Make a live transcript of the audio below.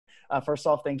First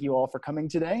off, thank you all for coming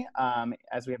today,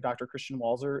 as we have Dr. Christian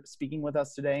Walzer speaking with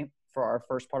us today for our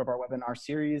first part of our webinar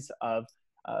series of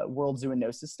World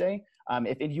Zoonoses Day.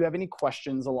 If you have any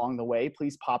questions along the way,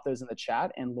 please pop those in the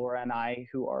chat, and Laura and I,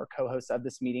 who are co-hosts of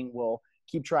this meeting, will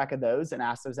keep track of those and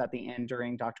ask those at the end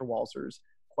during Dr. Walzer's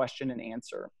question and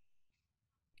answer.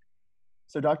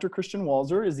 So Dr. Christian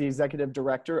Walzer is the Executive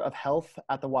Director of Health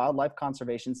at the Wildlife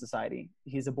Conservation Society.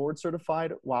 He's a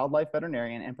board-certified wildlife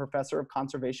veterinarian and professor of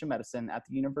conservation medicine at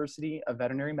the University of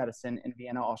Veterinary Medicine in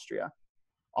Vienna, Austria.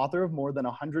 Author of more than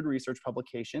 100 research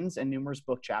publications and numerous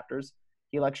book chapters,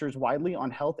 he lectures widely on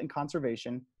health and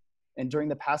conservation, and during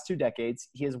the past 2 decades,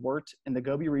 he has worked in the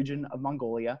Gobi region of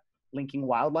Mongolia, linking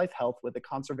wildlife health with the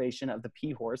conservation of the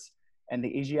pea horse and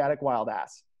the Asiatic wild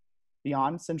ass.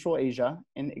 Beyond Central Asia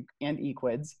and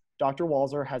equids, Dr.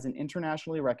 Walzer has an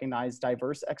internationally recognized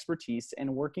diverse expertise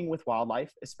in working with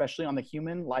wildlife, especially on the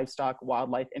human-livestock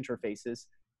wildlife interfaces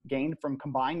gained from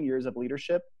combined years of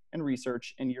leadership and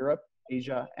research in Europe,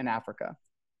 Asia, and Africa.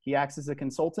 He acts as a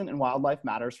consultant in wildlife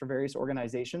matters for various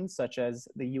organizations such as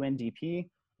the UNDP,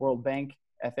 World Bank,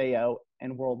 FAO,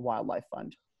 and World Wildlife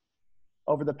Fund.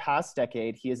 Over the past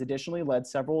decade, he has additionally led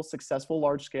several successful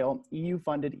large-scale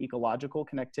EU-funded ecological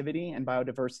connectivity and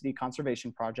biodiversity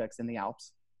conservation projects in the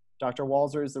Alps. Dr.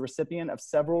 Walzer is the recipient of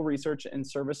several research and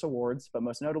service awards, but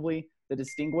most notably, the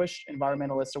Distinguished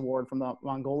Environmentalist Award from the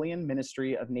Mongolian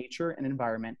Ministry of Nature and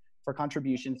Environment for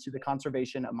contributions to the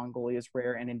conservation of Mongolia's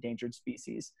rare and endangered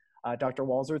species. Dr.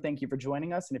 Walzer, thank you for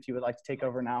joining us, and if you would like to take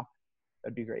over now,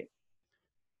 that'd be great.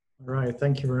 All right,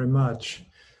 thank you very much.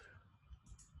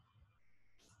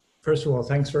 First of all,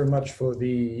 thanks very much for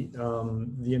the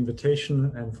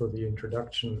invitation and for the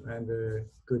introduction, and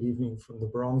good evening from the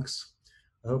Bronx.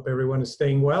 I hope everyone is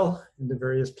staying well in the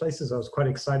various places. I was quite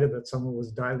excited that someone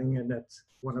was dialing in at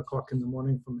 1 o'clock in the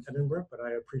morning from Edinburgh, but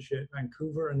I appreciate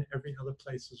Vancouver and every other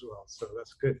place as well, so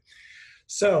that's good.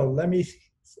 So let me,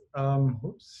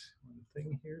 oops, one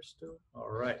thing here still. All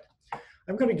right.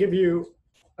 I'm going to give you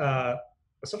a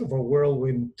sort of a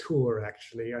whirlwind tour,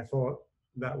 actually. I thought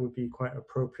that would be quite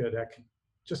appropriate. I can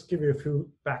just give you a few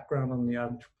background on the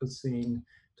Anthropocene,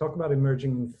 talk about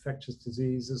emerging infectious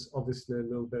diseases, obviously a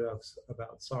little bit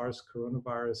about SARS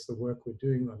coronavirus, the work we're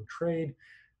doing on trade,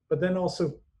 but then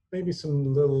also maybe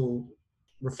some little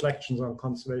reflections on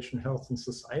conservation, health, and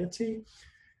society.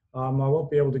 I won't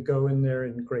be able to go in there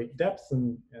in great depth,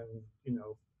 and you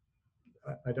know,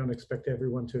 I don't expect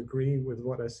everyone to agree with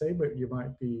what I say, but you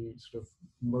might be sort of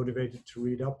motivated to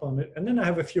read up on it. And then I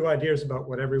have a few ideas about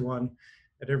what everyone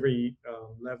at every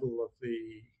level of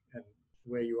and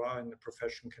where you are in the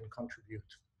profession can contribute.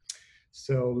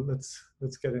 So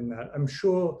let's get in that. I'm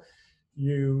sure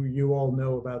you all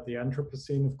know about the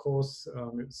Anthropocene, of course.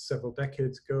 It was several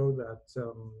decades ago that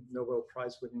Nobel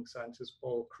Prize-winning scientist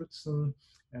Paul Crutzen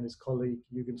and his colleague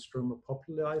Jürgen Stromer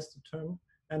popularized the term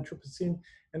Anthropocene.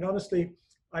 And honestly,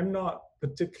 I'm not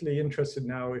particularly interested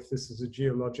now if this is a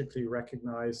geologically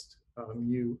recognized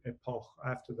new epoch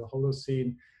after the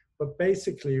Holocene. But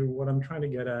basically, what I'm trying to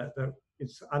get at, that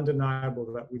it's undeniable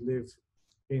that we live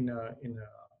in an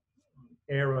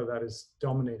era that is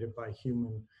dominated by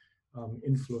human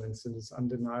influence, and it's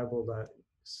undeniable that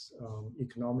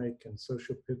economic and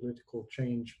socio-political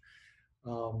change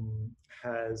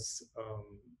has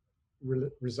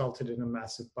resulted in a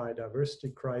massive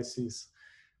biodiversity crisis,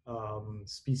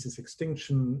 species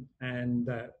extinction, and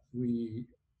that we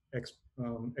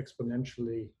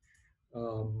exponentially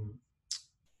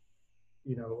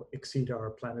you know, exceed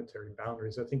our planetary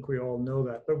boundaries. I think we all know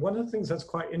that. But one of the things that's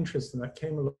quite interesting that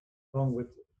came along with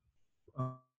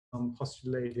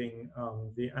postulating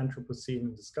the Anthropocene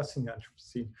and discussing the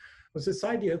Anthropocene was this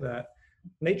idea that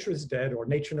nature is dead, or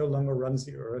nature no longer runs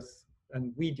the earth,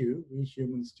 and we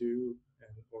humans do,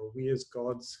 or we as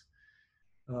gods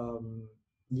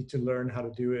need to learn how to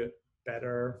do it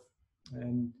better.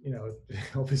 And, you know,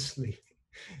 obviously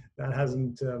that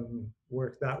hasn't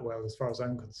worked that well as far as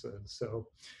I'm concerned. So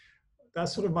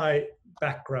that's sort of my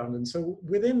background. And so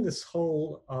within this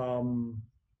whole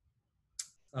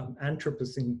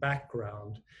Anthropocene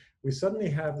background, we suddenly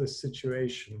have this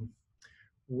situation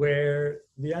where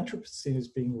the Anthropocene is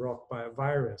being rocked by a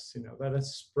virus, you know, that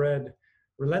has spread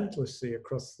relentlessly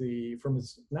across from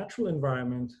its natural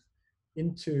environment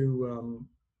into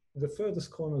the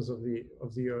furthest corners of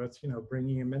the earth, you know,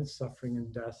 bringing immense suffering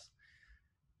and death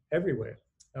everywhere.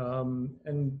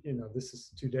 And you know, this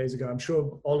is 2 days ago. I'm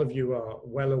sure all of you are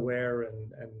well aware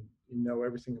and you know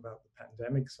everything about the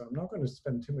pandemic, so I'm not going to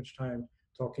spend too much time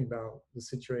talking about the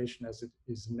situation as it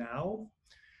is now.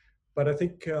 But I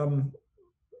think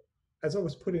as I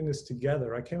was putting this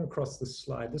together, I came across this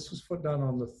slide. This was put down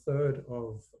on the 3rd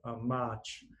of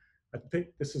March. I think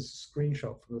this is a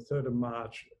screenshot from the 3rd of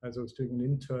March as I was doing an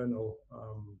internal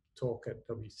talk at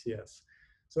WCS.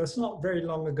 So it's not very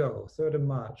long ago, 3rd of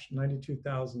March,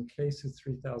 92,000 cases,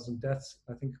 3,000 deaths.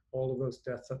 I think all of those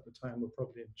deaths at the time were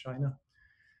probably in China.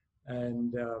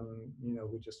 And, you know,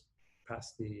 we just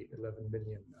passed the 11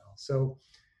 million now. So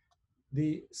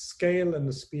the scale and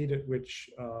the speed at which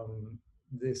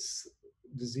this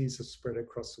disease has spread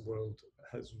across the world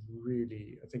has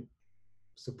really, I think,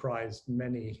 surprised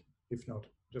many, if not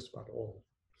just about all.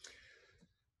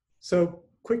 So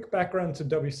quick background to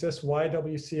WCS. Why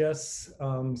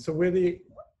WCS? So we're the,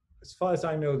 as far as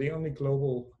I know, the only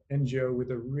global NGO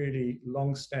with a really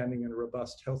long-standing and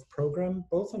robust health program,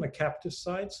 both on a captive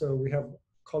side. So we have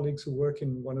colleagues who work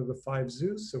in one of the 5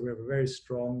 zoos. So we have a very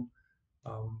strong,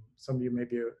 some of you may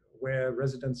be aware,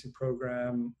 residency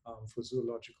program for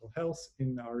zoological health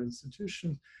in our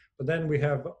institution. But then we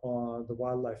have the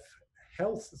wildlife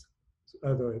health,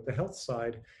 the health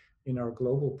side in our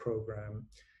global program.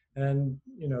 And,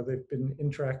 you know, they've been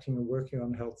interacting and working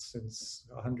on health since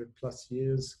 100+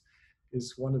 years,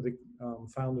 is one of the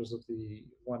founders of the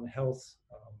One Health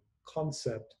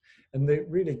concept. And they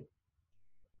really,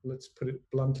 let's put it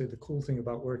bluntly, the cool thing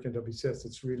about working at WCS,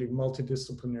 it's really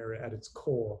multidisciplinary at its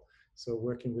core. So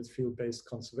working with field-based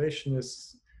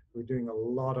conservationists, we're doing a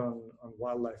lot on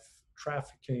wildlife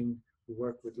trafficking. We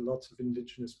work with lots of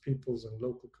indigenous peoples and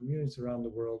local communities around the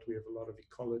world. We have a lot of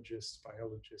ecologists,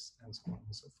 biologists, and so on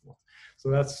and so forth. So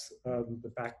that's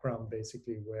the background,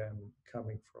 basically, where I'm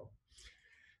coming from.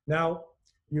 Now,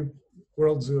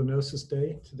 World Zoonoses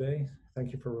Day today.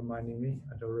 Thank you for reminding me.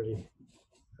 I'd already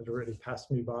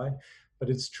passed me by, but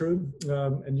it's true.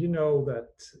 And you know that,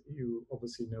 you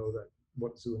obviously know that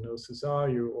what zoonoses are.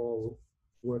 You all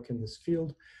work in this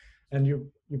field. And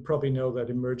you probably know that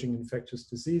emerging infectious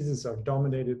diseases are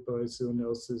dominated by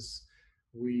zoonoses.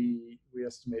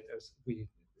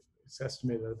 It's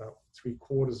estimated that about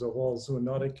 3/4 of all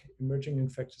zoonotic emerging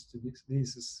infectious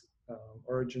diseases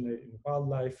originate in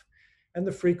wildlife. And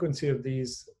the frequency of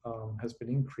these has been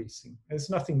increasing. And it's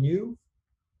nothing new.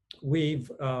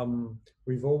 We've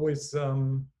always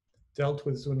dealt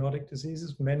with zoonotic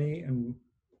diseases. Many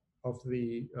of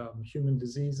the human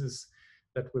diseases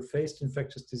that were faced,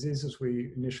 infectious diseases,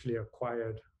 we initially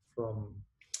acquired from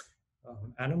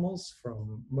animals,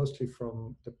 mostly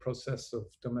from the process of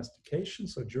domestication.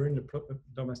 So during the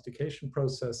domestication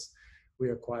process, we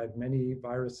acquired many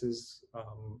viruses,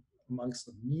 amongst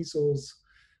them measles,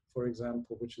 for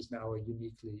example, which is now a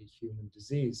uniquely human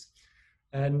disease.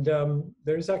 And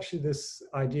there's actually this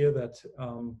idea that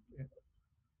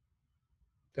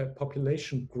that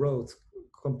population growth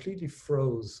completely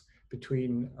froze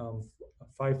between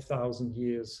 5,000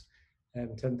 years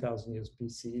and 10,000 years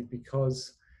BCE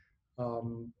because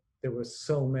there were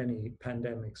so many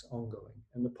pandemics ongoing.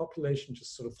 And the population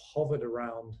just sort of hovered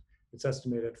around, it's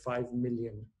estimated 5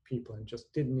 million people, and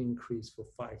just didn't increase for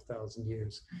 5,000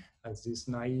 years as these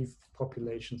naive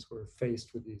populations were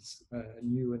faced with these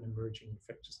new and emerging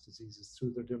infectious diseases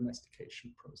through the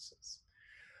domestication process.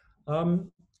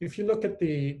 If you look at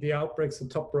the outbreaks, the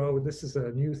top row, this is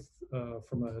a news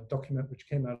from a document which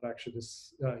came out actually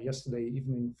yesterday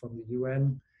evening from the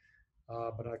UN,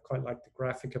 but I quite like the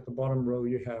graphic. At the bottom row,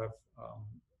 you have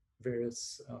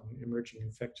various emerging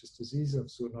infectious diseases of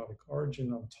zoonotic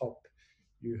origin. On top,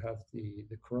 you have the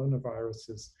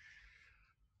coronaviruses.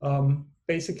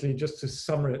 Basically, just to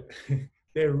summarize it,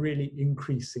 they're really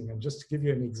increasing. And just to give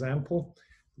you an example,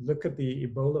 look at the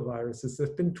Ebola viruses.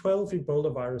 There's been 12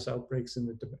 Ebola virus outbreaks in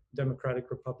the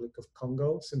Democratic Republic of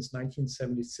Congo since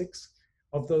 1976.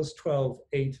 Of those 12,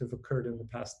 8 have occurred in the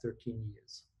past 13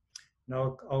 years.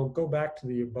 Now, I'll go back to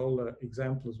the Ebola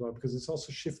example as well, because it's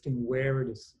also shifting where it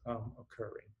is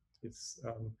occurring. It's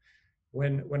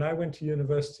when I went to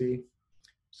university,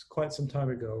 it's quite some time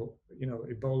ago, you know,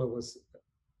 Ebola was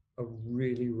a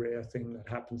really rare thing that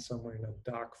happened somewhere in a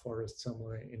dark forest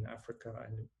somewhere in Africa,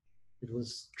 and it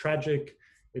was tragic.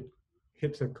 It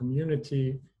hit a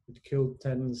community, it killed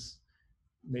tens,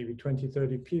 maybe 20,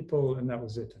 30 people, and that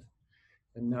was it.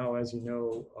 And now, as you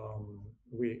know,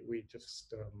 we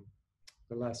just,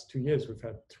 the last 2 years, we've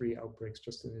had 3 outbreaks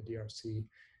just in the DRC,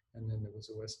 and then there was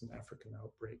a Western African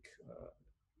outbreak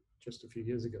just a few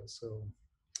years ago. So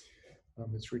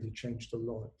it's really changed a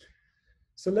lot.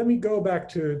 So let me go back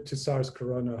to SARS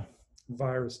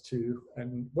coronavirus 2,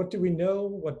 and what do we know,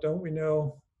 what don't we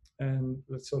know? And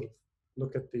let's sort of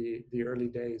look at the early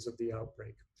days of the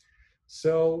outbreak.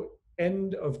 So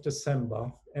end of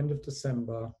December,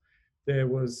 there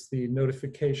was the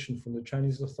notification from the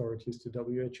Chinese authorities to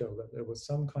WHO that there was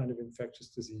some kind of infectious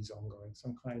disease ongoing,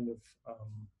 some kind of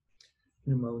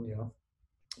pneumonia.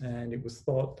 And it was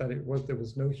thought that there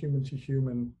was no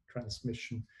human-to-human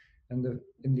transmission. And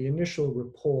in the initial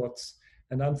reports,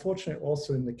 and unfortunately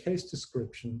also in the case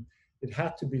description, it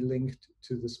had to be linked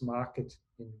to this market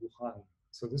in Wuhan.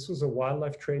 So this was a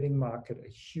wildlife trading market, a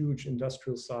huge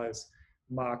industrial size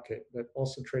market that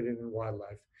also traded in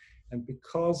wildlife. And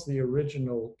because the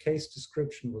original case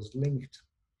description was linked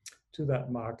to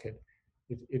that market,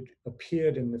 it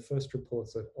appeared in the first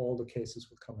reports that all the cases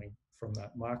were coming from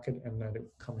that market, and that it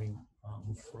was coming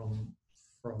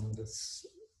from this,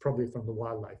 probably from the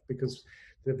wildlife, because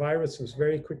the virus was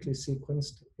very quickly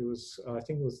sequenced. It was, I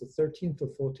think it was the 13th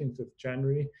or 14th of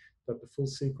January that the full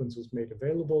sequence was made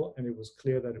available, and it was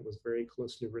clear that it was very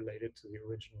closely related to the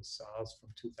original SARS from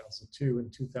 2002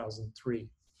 and 2003.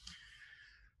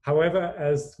 However,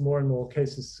 as more and more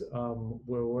cases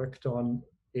were worked on,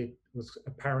 it was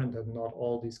apparent that not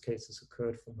all these cases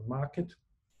occurred from the market,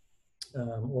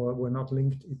 or were not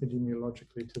linked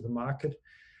epidemiologically to the market.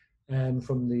 And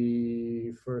from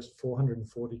the first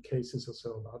 440 cases or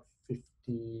so, about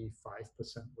 55%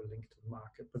 were linked to the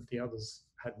market, but the others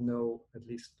had no, at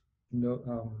least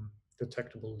no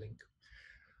detectable link.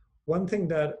 One thing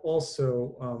that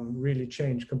also really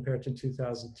changed compared to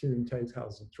 2002 and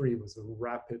 2003 was the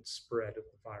rapid spread of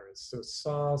the virus. So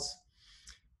SARS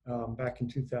back in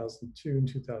 2002 and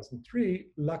 2003,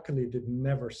 luckily did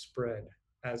never spread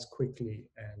as quickly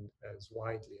and as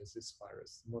widely as this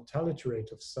virus. The mortality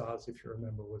rate of SARS, if you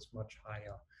remember, was much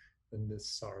higher than this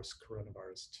SARS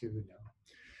coronavirus 2 now.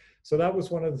 So that was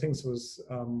one of the things that was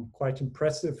quite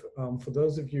impressive. For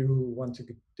those of you who want to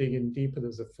dig in deeper,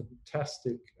 there's a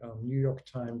fantastic New York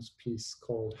Times piece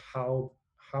called How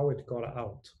It Got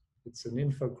Out. It's an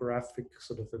infographic,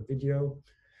 sort of a video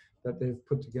that they've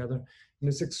put together. And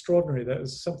it's extraordinary. There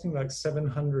is something like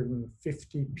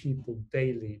 750 people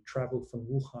daily travel from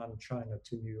Wuhan, China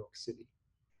to New York City,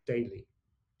 daily,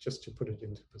 just to put it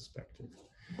into perspective.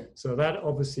 So that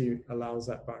obviously allows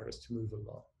that virus to move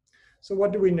a lot. So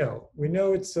what do we know? We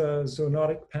know it's a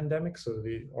zoonotic pandemic, so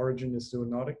the origin is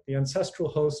zoonotic. The ancestral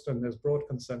host, and there's broad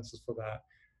consensus for that,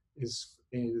 is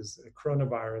a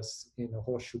coronavirus in a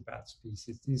horseshoe bat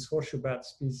species. These horseshoe bat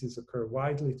species occur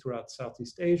widely throughout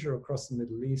Southeast Asia, across the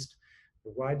Middle East.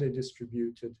 They're widely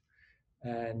distributed,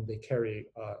 and they carry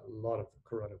a lot of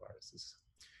coronaviruses.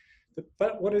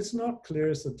 But what is not clear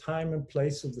is the time and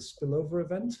place of the spillover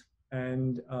event,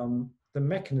 and the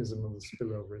mechanism of the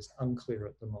spillover is unclear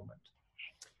at the moment.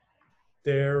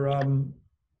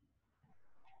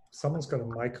 Someone's got a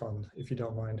mic on, if you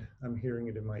don't mind. I'm hearing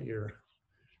it in my ear.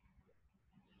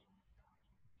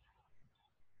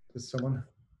 Is someone?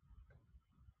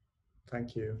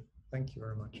 Thank you. Thank you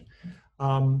very much.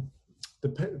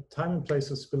 The time and place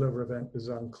of spillover event is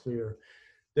unclear.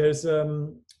 There's,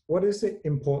 what is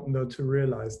important though to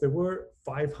realize, there were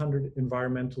 500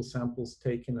 environmental samples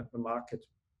taken at the market.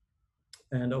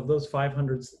 And of those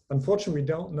 500, unfortunately, we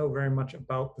don't know very much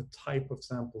about the type of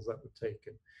samples that were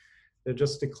taken. They're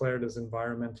just declared as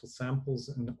environmental samples.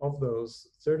 And of those,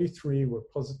 33 were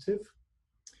positive.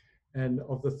 And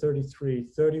of the 33,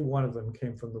 31 of them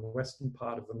came from the western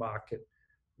part of the market,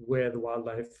 where the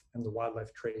wildlife and the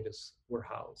wildlife traders were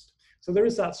housed. So there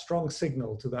is that strong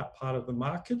signal to that part of the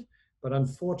market, but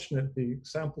unfortunately,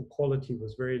 sample quality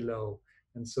was very low.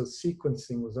 And so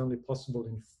sequencing was only possible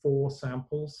in 4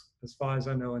 samples, as far as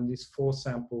I know, and these 4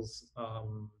 samples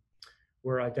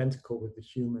were identical with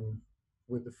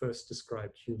the first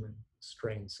described human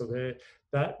strain. So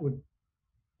that would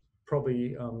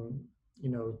probably,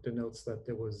 denotes that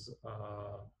there was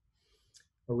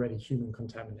already human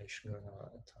contamination going on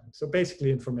at the time. So basically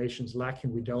information is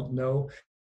lacking, we don't know.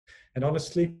 And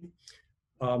honestly,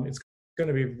 it's going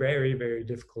to be very, very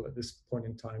difficult at this point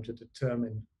in time to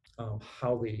determine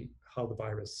how the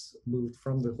virus moved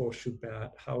from the horseshoe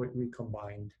bat, how it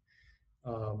recombined,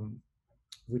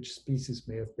 which species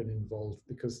may have been involved,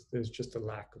 because there's just a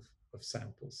lack of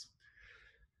samples.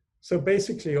 So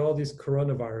basically all these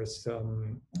coronavirus,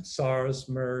 SARS,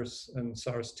 MERS, and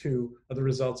SARS-2 are the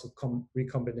results of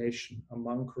recombination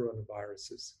among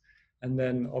coronaviruses. And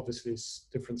then obviously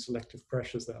different selective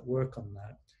pressures that work on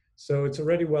that. So it's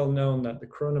already well known that the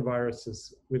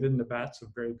coronaviruses within the bats are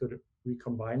very good at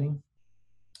recombining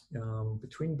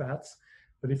between bats.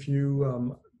 But if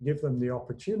you give them the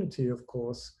opportunity, of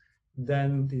course,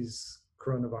 then these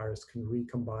coronavirus can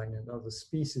recombine in other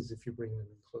species if you bring them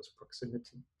in close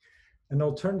proximity. An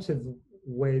alternative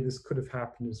way this could have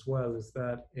happened as well is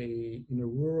that in a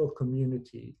rural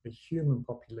community, a human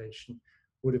population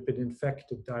would have been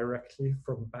infected directly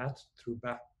from bat through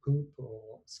bat poop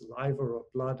or saliva or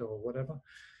blood or whatever.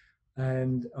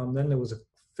 And then there was a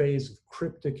phase of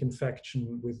cryptic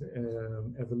infection with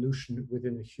evolution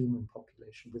within the human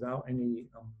population without any,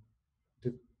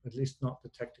 at least not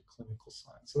detected clinical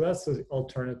signs. So that's the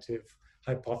alternative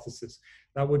hypothesis.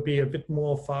 That would be a bit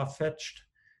more far-fetched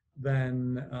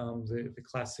than the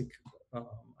classic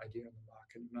idea on the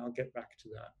market, and I'll get back to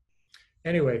that.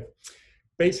 Anyway,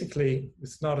 basically,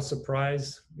 it's not a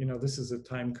surprise. You know, this is a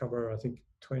time cover, I think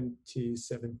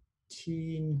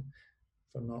 2017,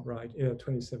 if I'm not right. Yeah,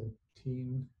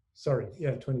 2017. Sorry,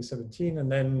 yeah, 2017.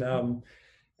 And then,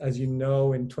 as you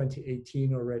know, in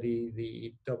 2018 already,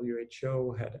 the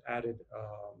WHO had added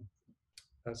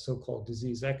a so-called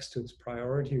disease X to its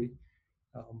priority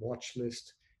watch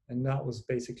list. And that was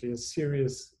basically a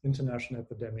serious international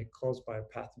epidemic caused by a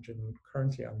pathogen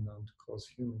currently unknown to cause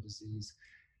human disease,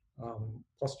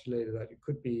 postulated that it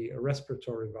could be a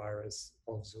respiratory virus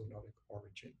of zoonotic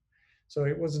origin. So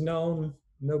it was known,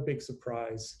 no big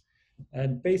surprise.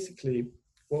 And basically,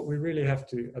 what we really have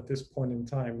to, at this point in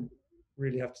time,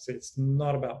 really have to say, it's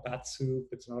not about bat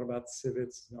soup, it's not about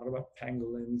civets, it's not about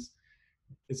pangolins.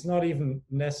 It's not even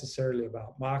necessarily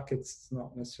about markets, it's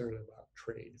not necessarily about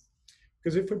trade.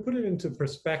 Because if we put it into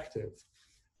perspective,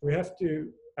 we have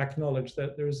to acknowledge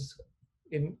that there's,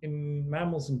 in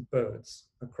mammals and birds,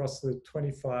 across the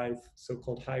 25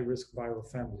 so-called high-risk viral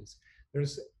families,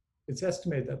 it's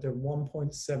estimated that there are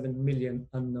 1.7 million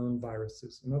unknown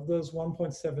viruses. And of those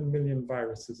 1.7 million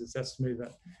viruses, it's estimated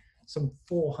that some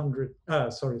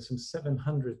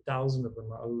 700,000 of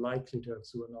them are likely to have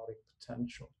zoonotic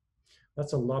potential.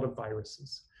 That's a lot of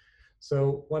viruses.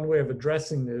 So one way of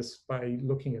addressing this by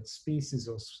looking at species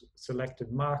or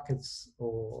selected markets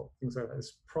or things like that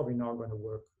is probably not going to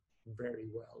work very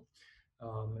well.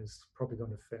 It's probably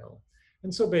going to fail.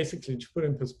 And so basically, to put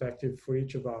in perspective, for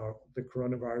each of the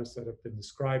coronavirus that have been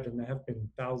described, and there have been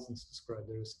thousands described,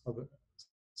 there's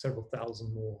several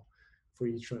thousand more for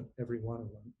each and every one of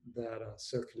them that are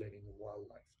circulating in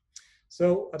wildlife.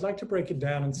 So I'd like to break it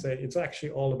down and say it's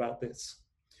actually all about this.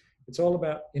 It's all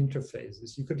about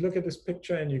interfaces. You could look at this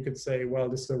picture and you could say, well,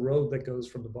 this is a road that goes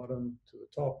from the bottom to the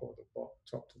top or the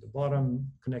top to the bottom,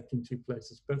 connecting two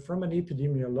places. But from an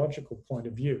epidemiological point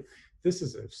of view, this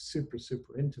is a super,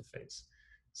 super interface.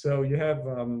 So you have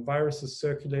viruses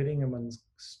circulating among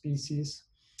species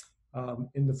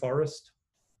in the forest.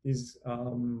 These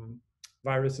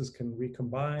viruses can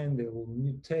recombine, they will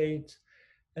mutate,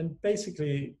 and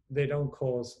basically they don't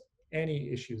cause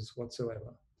any issues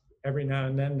whatsoever. Every now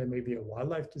and then there may be a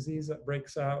wildlife disease that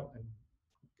breaks out, and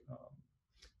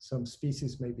some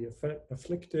species may be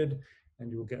afflicted,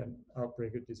 and you will get an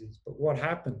outbreak of disease. But what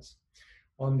happens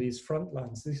on these front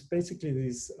lines? These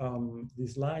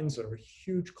lines are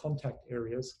huge contact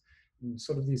areas, and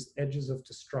sort of these edges of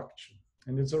destruction.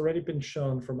 And it's already been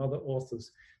shown from other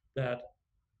authors that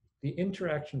the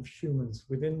interaction of humans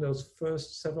within those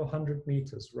first several hundred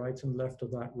meters, right and left of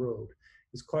that road,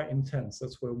 is quite intense.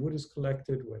 That's where wood is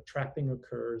collected, where trapping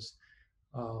occurs,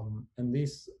 and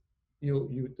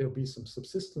there'll be some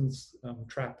subsistence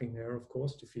trapping there, of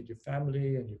course, to feed your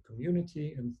family and your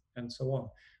community and so on.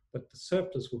 But the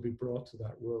surplus will be brought to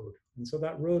that road, and so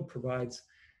that road provides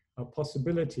a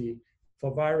possibility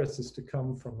for viruses to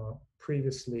come from a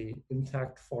previously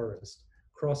intact forest,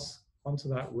 cross onto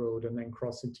that road, and then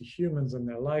cross into humans and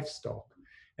their livestock.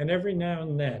 And every now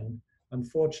and then,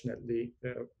 unfortunately,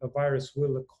 a virus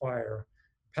will acquire,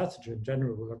 pathogen in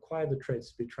general will acquire the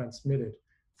traits to be transmitted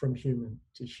from human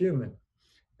to human.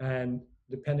 And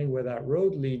depending where that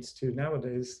road leads to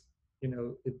nowadays,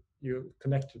 you're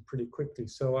connected pretty quickly.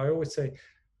 So I always say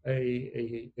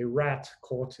a rat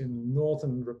caught in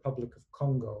northern Republic of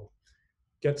Congo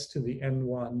gets to the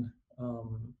N1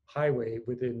 highway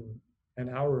within an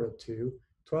hour or two.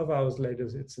 12 hours later,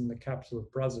 it's in the capital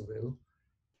of Brazzaville.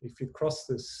 If you cross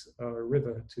this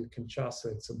river to Kinshasa,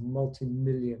 it's a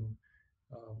multi-million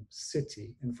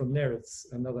city. And from there, it's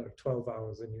another 12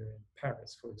 hours and you're in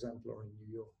Paris, for example, or in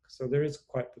New York. So there is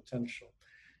quite potential.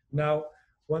 Now,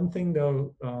 one thing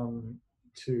though,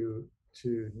 to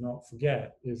not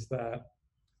forget is that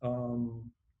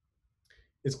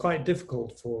it's quite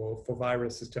difficult for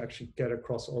viruses to actually get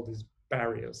across all these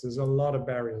barriers. There's a lot of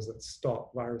barriers that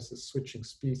stop viruses switching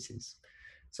species.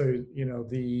 So,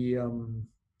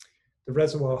 the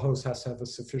reservoir host has to have a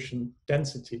sufficient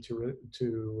density to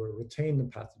retain the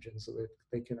pathogen so that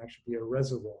they can actually be a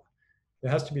reservoir.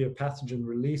 There has to be a pathogen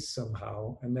release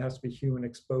somehow, and there has to be human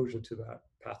exposure to that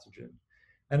pathogen.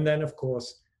 And then, of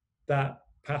course, that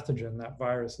pathogen, that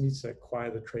virus, needs to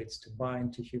acquire the traits to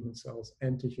bind to human cells,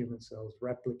 enter human cells,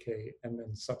 replicate, and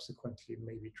then subsequently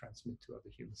maybe transmit to other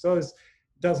humans. So it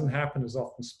doesn't happen as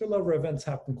often. Spillover events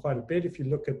happen quite a bit. If you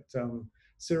look at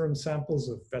serum samples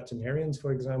of veterinarians,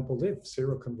 for example, they've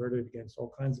seroconverted against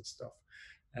all kinds of stuff.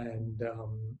 And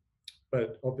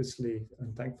but obviously,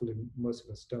 and thankfully, most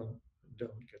of us don't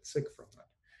get sick from that.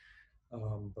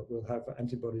 But we'll have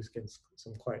antibodies against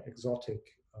some quite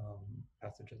exotic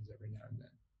pathogens every now and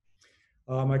then.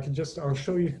 I'll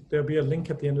show you, there'll be a link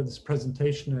at the end of this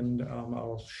presentation, and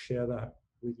I'll share that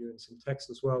with you in some text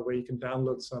as well, where you can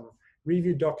download some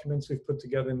review documents we've put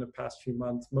together in the past few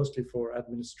months, mostly for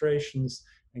administrations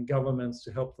and governments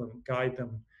to help them, guide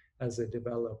them as they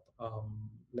develop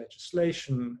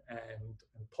legislation and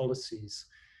policies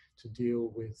to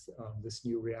deal with this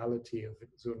new reality of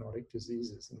zoonotic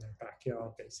diseases in their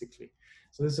backyard, basically.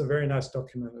 So this is a very nice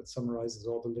document that summarizes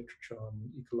all the literature on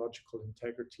ecological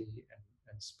integrity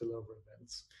and spillover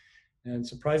events. And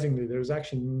surprisingly, there's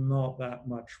actually not that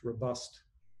much robust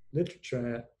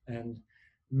literature, and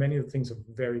many of the things are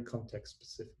very context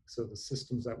specific. So the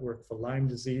systems that work for Lyme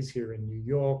disease here in New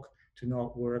York do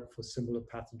not work for similar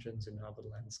pathogens in other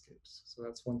landscapes. So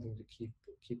that's one thing to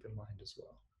keep in mind as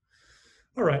well.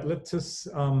 All right, let us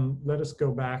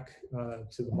go back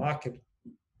to the market.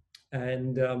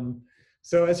 And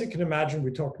so as you can imagine,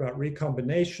 we talked about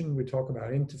recombination, we talk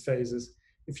about interphases.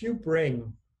 If you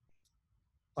bring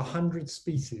 100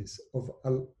 species of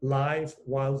live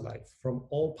wildlife from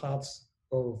all parts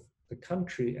of the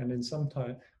country, and in some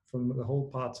time from the whole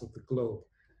parts of the globe,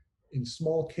 in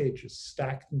small cages,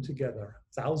 stacked them together,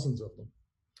 thousands of them,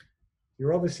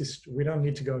 you're obviously, we don't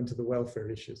need to go into the welfare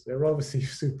issues. They're obviously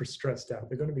super stressed out.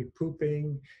 They're going to be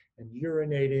pooping and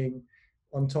urinating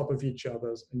on top of each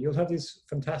other's, and you'll have this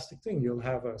fantastic thing. You'll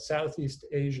have a Southeast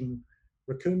Asian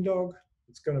raccoon dog.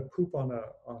 It's going to poop on a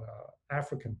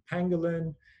African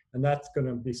pangolin, and that's going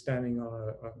to be standing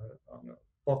on a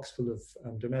box full of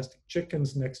domestic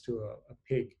chickens next to a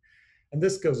pig. And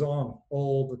this goes on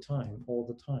all the time,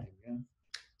 yeah?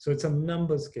 So it's a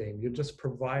numbers game. You're just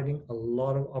providing a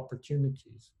lot of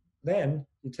opportunities. Then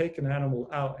you take an animal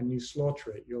out and you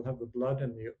slaughter it. You'll have the blood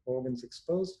and the organs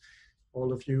exposed.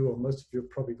 All of you, or most of you, have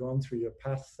probably gone through your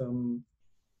path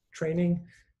training.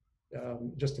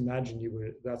 Just imagine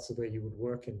that's the way you would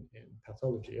work in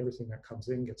pathology. Everything that comes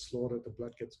in gets slaughtered, the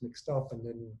blood gets mixed up, and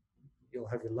then you'll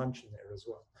have your lunch in there as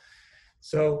well.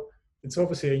 So it's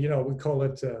obviously, you know, we call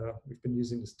it, we've been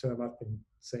using this term, I've been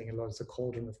saying a lot, it's a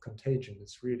cauldron of contagion.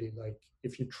 It's really like,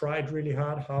 if you tried really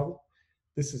hard,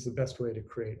 this is the best way to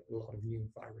create a lot of new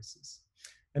viruses.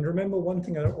 And remember, one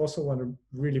thing I also want to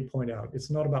really point out,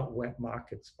 it's not about wet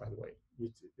markets, by the way.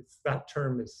 That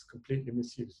term is completely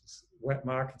misused. Wet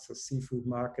markets are seafood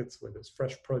markets where there's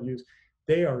fresh produce.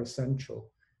 They are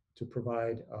essential to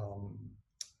provide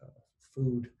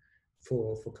food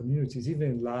for communities,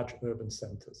 even in large urban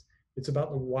centers. It's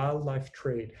about the wildlife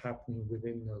trade happening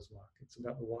within those markets,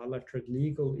 about the wildlife trade,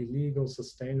 legal, illegal,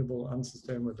 sustainable,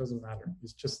 unsustainable, it doesn't matter.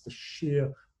 It's just the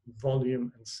sheer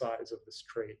volume and size of this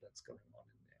trade that's going on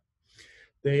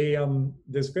in there.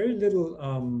 There's very little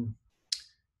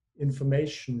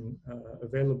information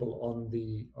available on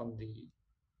the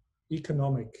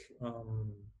economic, how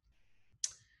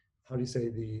do you say,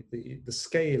 the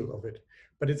scale of it,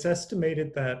 but it's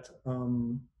estimated that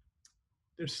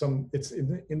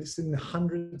it's in the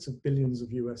hundreds of billions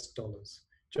of US dollars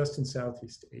just in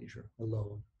Southeast Asia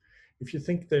alone. If you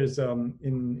think there's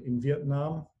in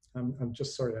Vietnam, I'm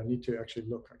just sorry, I need to actually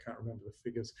look, I can't remember the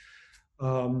figures.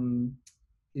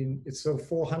 It's so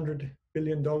 $400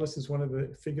 billion is one of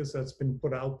the figures that's been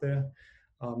put out there.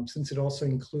 Since it also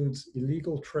includes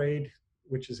illegal trade,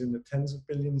 which is in the tens of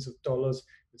billions of dollars,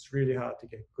 it's really hard to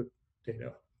get good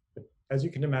data. But as you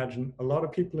can imagine, a lot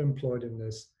of people are employed in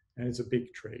this, and it's a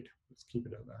big trade. Let's keep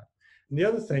it at that. And the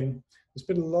other thing, there's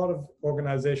been a lot of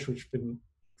organizations which have been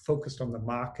focused on the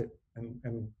market,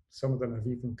 and some of them have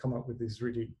even come up with these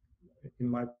really, in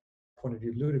my point of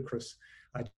view, ludicrous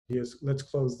ideas. Let's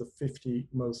close the 50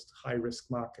 most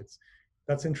high-risk markets.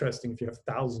 That's interesting if you have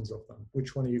thousands of them.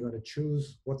 Which one are you going to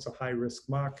choose? What's a high-risk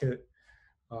market?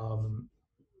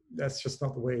 That's just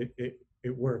not the way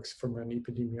it works from an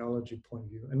epidemiology point of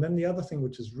view. And then the other thing,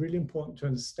 which is really important to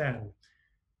understand,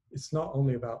 it's not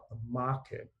only about the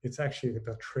market, it's actually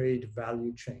the trade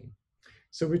value chain.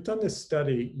 So we've done this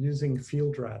study using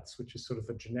field rats, which is sort of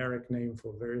a generic name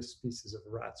for various species of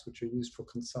rats, which are used for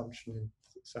consumption in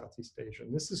Southeast Asia.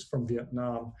 And this is from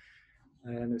Vietnam,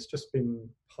 and it's just been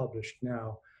published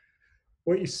now.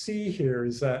 What you see here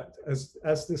is that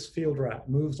as this field rat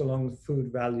moves along the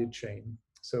food value chain,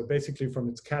 so basically from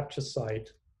its capture site,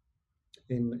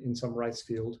 in some rice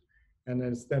field. And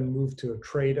then it's then moved to a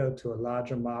trader, to a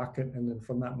larger market, and then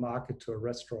from that market to a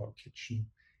restaurant kitchen.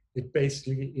 It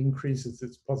basically increases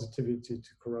its positivity to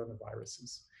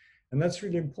coronaviruses. And that's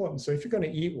really important. So if you're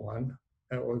going to eat one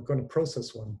or going to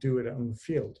process one, do it on the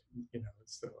field. You know,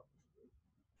 it's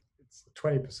a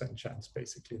 20% chance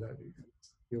basically that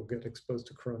you'll get exposed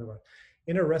to coronavirus.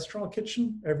 In a restaurant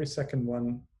kitchen, every second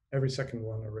one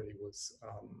already was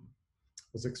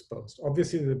exposed.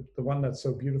 Obviously, the one that's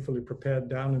so beautifully prepared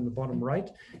down in the bottom right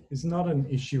is not an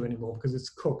issue anymore because it's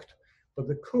cooked. But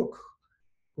the cook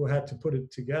who had to put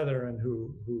it together and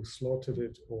who slaughtered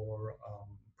it or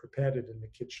prepared it in the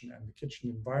kitchen, and the kitchen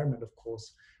environment, of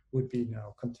course, would be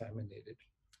now contaminated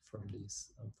from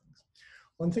these things.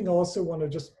 One thing I also want to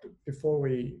just, before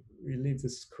we leave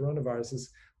this coronavirus,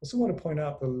 is I also want to point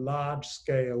out the large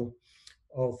scale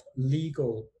of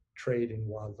legal trade in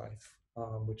wildlife,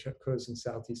 which occurs in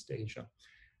Southeast Asia.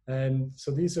 And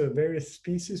so these are various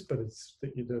species, but it's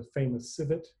the famous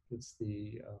civet, it's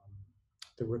the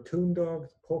raccoon dog,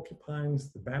 the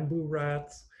porcupines, the bamboo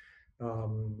rats,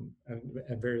 and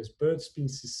various bird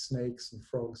species, snakes and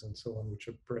frogs and so on, which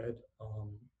are bred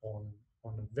on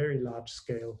a very large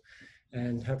scale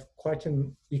and have quite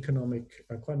an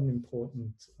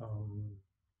important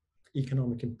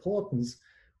economic importance.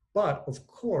 But of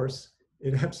course,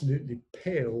 it absolutely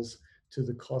pales to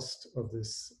the cost of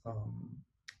this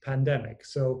pandemic.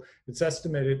 So it's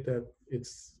estimated that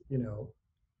it's,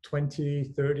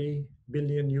 20-30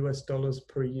 billion US dollars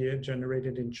per year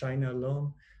generated in China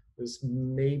alone. There's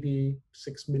maybe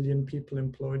 6 million people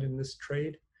employed in this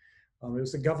trade. It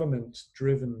was a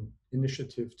government-driven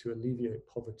initiative to alleviate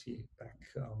poverty back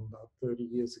about 30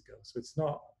 years ago. So it's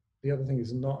not, the other thing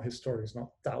is not historic, it's not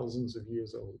thousands of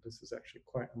years old. This is actually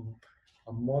quite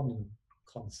a modern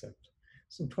concept.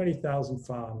 Some 20,000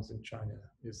 farms in China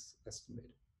is estimated.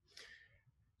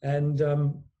 And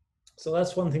so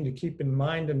that's one thing to keep in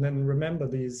mind. And then remember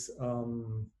these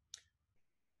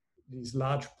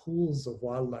large pools of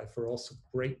wildlife are also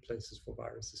great places for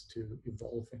viruses to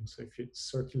evolve in. So if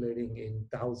it's circulating in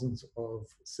thousands of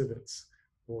civets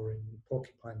or in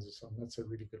porcupines or something, that's a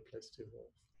really good place to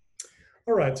evolve.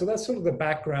 All right, so that's sort of the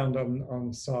background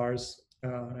on SARS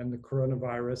and the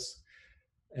coronavirus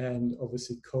and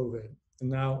obviously COVID. And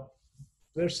now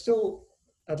there's still,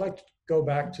 I'd like to go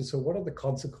back to, so what are the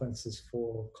consequences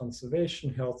for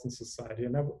conservation, health, and society?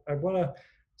 And I want to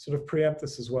sort of preempt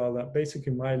this as well, that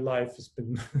basically my life has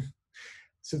been,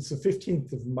 since the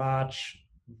 15th of March,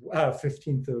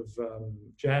 15th of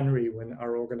January, when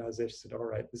our organization said, all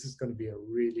right, this is going to be a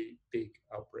really big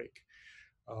outbreak.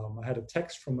 I had a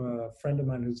text from a friend of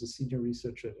mine who's a senior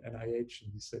researcher at NIH,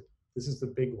 and he said, this is the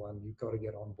big one, you've got to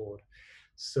get on board.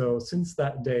 So since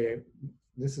that day,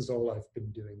 this is all I've been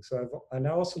doing. So I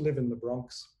now also live in the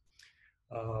Bronx,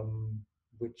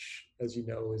 which, as you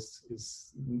know,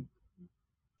 is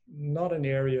not an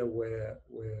area where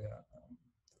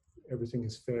everything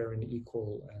is fair and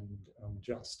equal and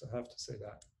just. I have to say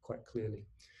that quite clearly.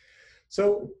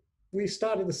 So we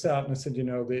started this out and I said,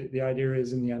 the idea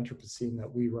is in the Anthropocene that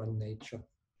we run nature.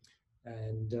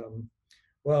 And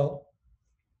well,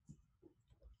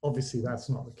 obviously that's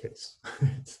not the case.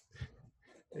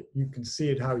 You can see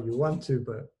it how you want to,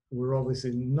 but we're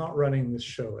obviously not running this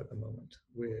show at the moment.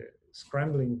 We're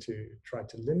scrambling to try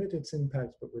to limit its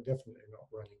impact, but we're definitely not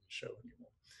running the show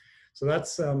anymore. So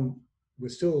that's, we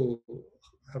still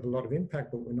have a lot of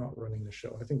impact, but we're not running the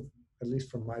show. I think, at least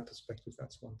from my perspective,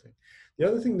 that's one thing. The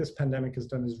other thing this pandemic has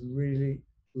done is really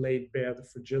laid bare the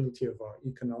fragility of our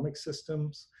economic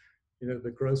systems.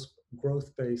 The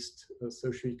growth-based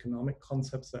socioeconomic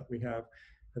concepts that we have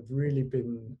really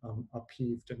been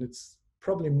upheaved. And it's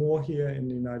probably more here in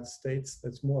the United States.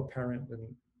 That's more apparent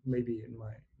than maybe in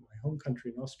my home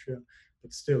country in Austria,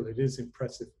 but still it is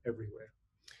impressive everywhere.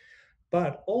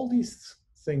 But all these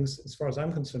things, as far as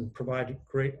I'm concerned, provide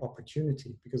great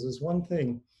opportunity, because there's one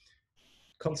thing,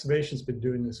 conservation's been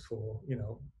doing this for,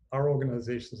 our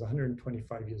organization is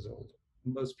 125 years old.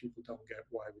 Most people don't get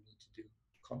why we need to do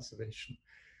conservation.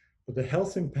 But the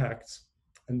health impacts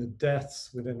and the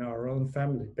deaths within our own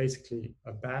family, basically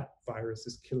a bat virus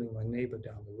is killing my neighbor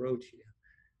down the road here,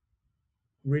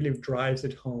 really drives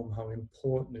it home how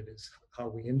important it is how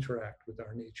we interact with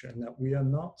our nature, and that we are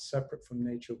not separate from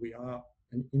nature, we are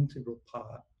an integral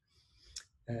part.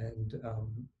 And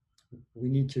we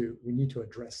need to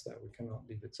address that. We cannot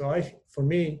leave it. So for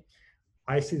me,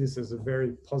 I see this as a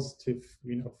very positive,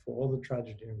 for all the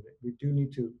tragedy in it, we do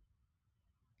need to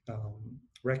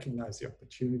recognize the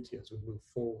opportunity as we move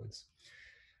forwards.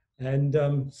 And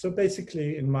so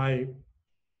basically, in my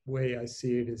way, I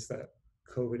see it is that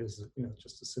COVID is,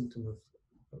 just a symptom of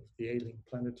the ailing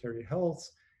planetary health,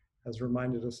 has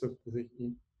reminded us of the,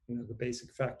 the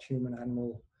basic fact: human,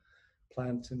 animal,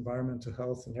 plant, environmental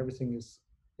health, and everything is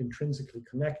intrinsically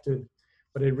connected.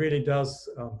 But it really does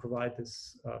provide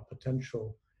this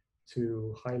potential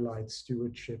to highlight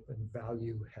stewardship and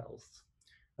value health.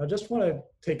 I just want to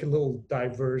take a little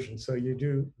diversion, so you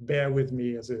do bear with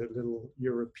me as a little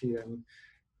European.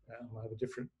 I have a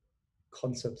different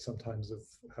concept sometimes of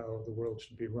how the world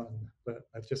should be run, but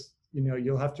I've just,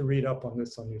 you'll have to read up on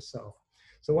this on yourself.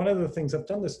 So one of the things, I've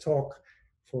done this talk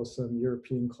for some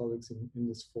European colleagues in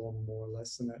this form, more or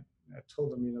less, and I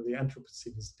told them, the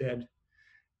Anthropocene is dead,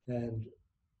 and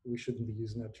we shouldn't be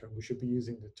using that term. We should be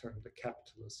using the term the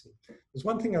Capitalocene. There's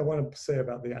one thing I want to say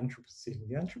about the Anthropocene.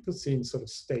 The Anthropocene sort of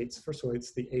states, first of all,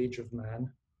 it's the age of man.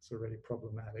 It's already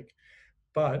problematic.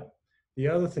 But the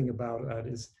other thing about that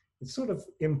is it sort of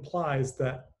implies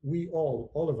that we all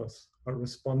of us, are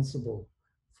responsible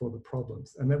for the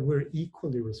problems, and that we're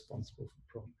equally responsible for the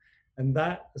problem. And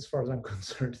that, as far as I'm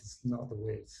concerned, is not the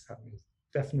way it's happening.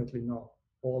 It's definitely not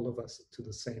all of us to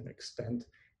the same extent,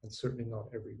 and certainly not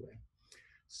every way.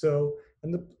 So,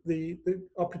 and the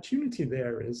opportunity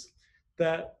there is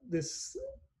that this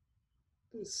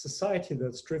society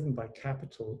that's driven by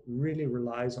capital really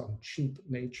relies on cheap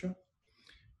nature.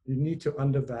 You need to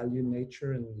undervalue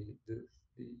nature and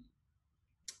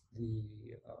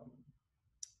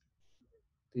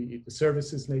the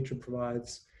services nature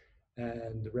provides,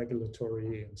 and the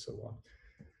regulatory and so on.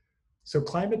 So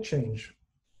climate change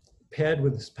paired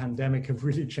with this pandemic have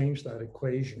really changed that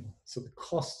equation. So the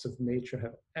costs of nature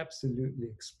have absolutely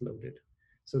exploded.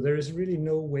 So there is really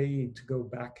no way to go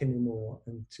back anymore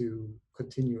and to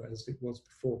continue as it was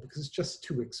before, because it's just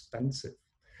too expensive.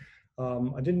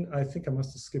 I think I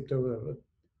must have skipped over that, but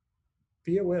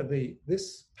be aware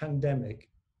this pandemic,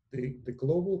 the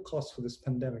global costs for this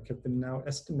pandemic have been now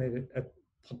estimated at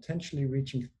potentially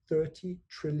reaching $30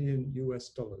 trillion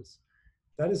US.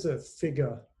 That is a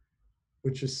figure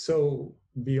which is so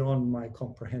beyond my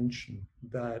comprehension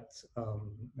that,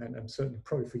 and I'm certainly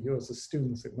probably for you as a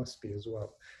students, it must be as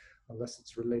well, unless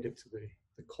it's related to the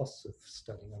costs of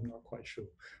studying, I'm not quite sure.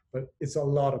 But it's a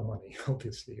lot of money,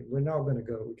 obviously. We're now going to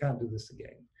go, we can't do this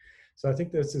again. So I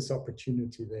think there's this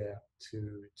opportunity there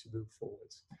to move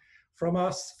forwards. From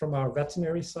us, from our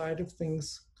veterinary side of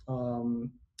things,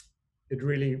 it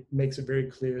really makes it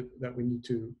very clear that we need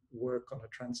to work on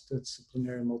a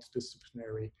transdisciplinary,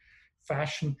 multidisciplinary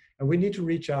fashion, and we need to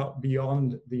reach out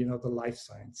beyond the life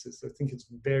sciences. I think it's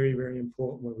very, very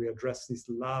important when we address these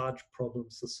large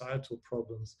problems, societal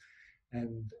problems,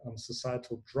 and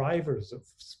societal drivers of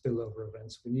spillover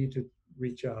events. We need to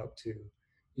reach out to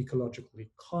ecological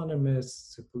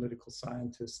economists, to political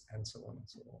scientists, and so on and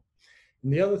so on.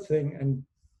 And the other thing, and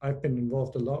I've been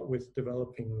involved a lot with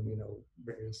developing,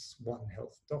 various One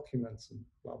Health documents and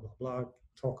blah, blah, blah,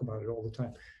 talk about it all the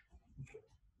time.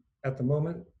 At the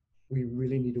moment, we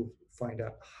really need to find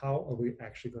out how are we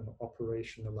actually going to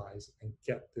operationalize and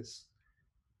get this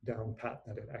down pat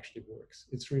that it actually works.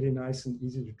 It's really nice and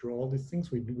easy to draw all these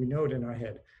things. We know it in our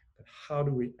head, but how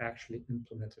do we actually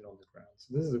implement it on the ground?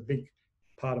 So this is a big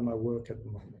part of my work at the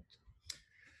moment.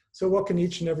 So what can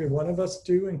each and every one of us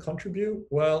do and contribute?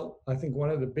 Well, I think one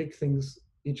of the big things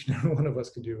each and every one of us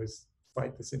could do is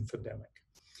fight this infodemic.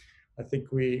 I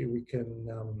think we can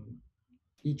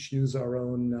each use our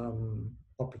own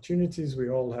opportunities. We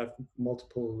all have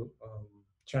multiple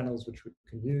channels which we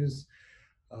can use.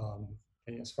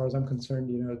 And as far as I'm concerned,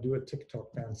 do a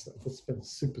TikTok dance. That's been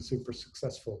super, super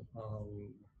successful.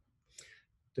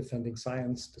 Defending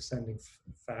science, defending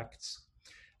facts.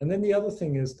 And then the other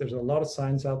thing is there's a lot of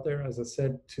science out there. As I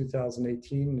said,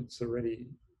 2018, it's already,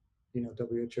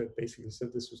 WHO basically said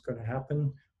this was going to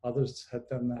happen. Others had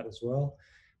done that as well.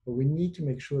 But we need to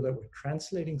make sure that we're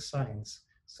translating science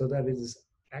so that it is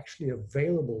actually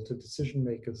available to decision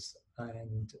makers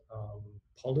and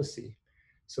policy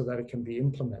so that it can be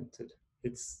implemented.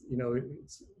 It's,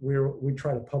 we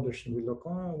try to publish and we look,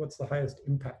 oh, what's the highest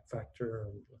impact factor?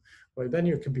 And, well, then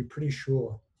you can be pretty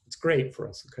sure. It's great for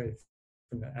us, okay,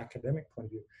 from an academic point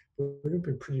of view, but we're going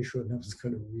to be pretty sure no one's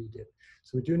going to read it.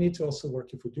 So we do need to also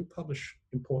work, if we do publish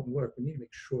important work, we need to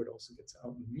make sure it also gets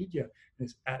out in the media and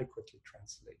is adequately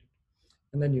translated.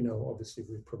 And then, obviously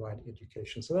we provide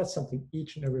education. So that's something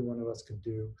each and every one of us can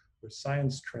do. We're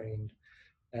science trained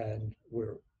and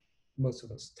we're, most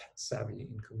of us, savvy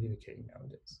in communicating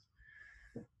nowadays.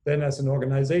 Then as an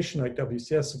organization like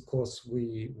WCS, of course,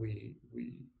 we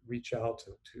reach out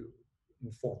to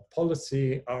inform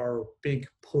policy. Our big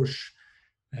push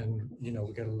and you know,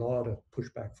 we get a lot of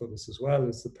pushback for this as well,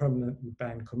 is the permanently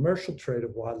banned commercial trade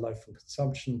of wildlife for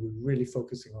consumption. We're really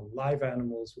focusing on live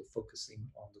animals. We're focusing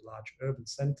on the large urban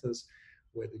centers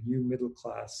where the new middle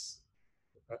class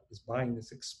is buying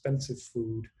this expensive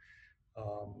food.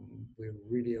 We're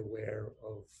really aware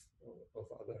of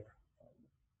other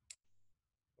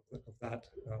of that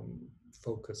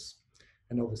focus,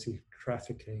 and obviously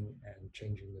trafficking and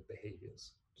changing the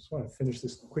behaviors. Just want to finish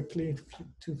this quickly,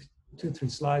 two, 3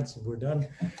 slides and we're done.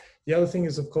 The other thing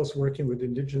is, of course, working with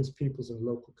indigenous peoples and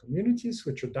local communities,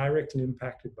 which are directly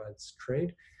impacted by this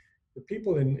trade. The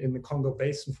people in the Congo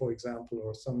Basin, for example,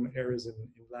 or some areas in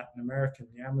Latin America and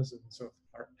the Amazon, so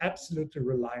are absolutely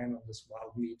reliant on this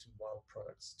wild meat and wild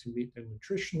products to meet their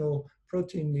nutritional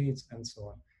protein needs and so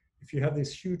on. If you have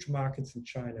these huge markets in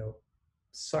China,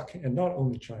 sucking, and not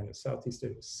only China, Southeast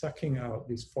Asia, sucking out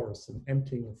these forests and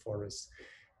emptying the forests,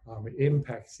 it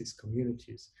impacts these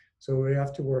communities. So we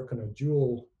have to work on a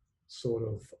dual sort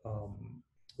of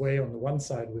way on the one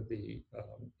side with the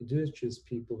indigenous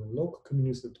people and local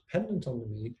communities that are dependent on the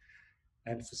meat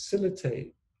and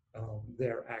facilitate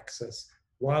their access,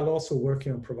 while also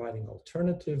working on providing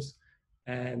alternatives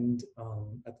and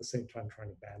at the same time trying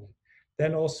to ban it.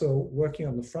 Then also working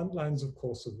on the front lines, of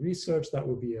course, of research. That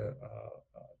would be a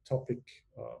topic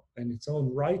in its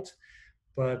own right,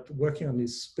 but working on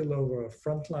these spillover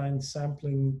frontline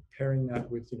sampling, pairing that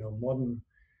with, you know, modern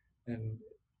and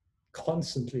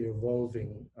constantly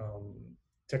evolving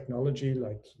technology,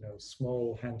 like, you know,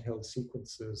 small handheld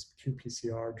sequences,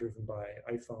 qPCR driven by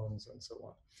iPhones and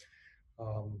so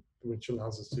on, which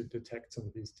allows us to detect some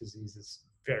of these diseases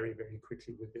very, very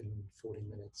quickly within 40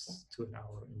 minutes to an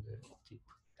hour in the deep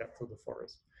depth of the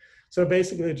forest. So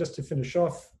basically, just to finish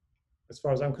off, as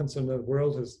far as I'm concerned, the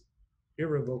world has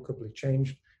irrevocably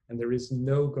changed and there is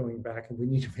no going back, and we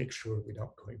need to make sure we're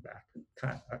not going back.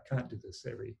 I can't do this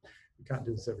we can't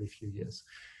do this every few years.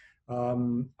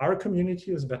 Our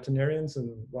community as veterinarians and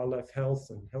wildlife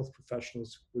health and health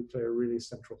professionals, we play a really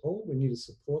central role. We need to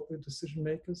support the decision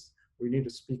makers. We need to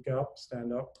speak up,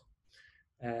 stand up,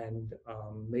 and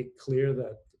make clear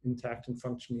that intact and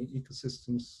functioning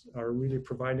ecosystems are really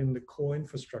providing the core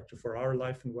infrastructure for our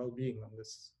life and well-being on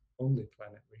this only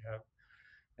planet we have.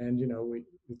 And you know, we're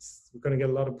going to get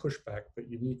a lot of pushback, but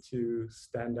you need to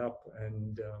stand up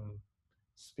and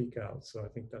speak out. So I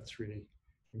think that's really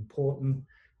important.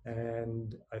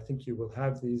 And I think you will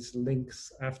have these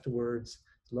links afterwards,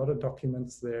 a lot of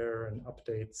documents there and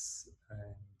updates,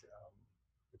 and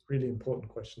with really important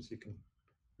questions, you can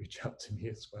reach out to me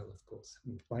as well, of course.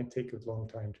 It might take a long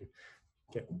time to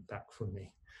get back from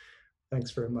me.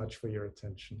 Thanks very much for your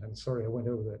attention. And sorry, I went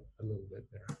over that a little bit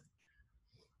there.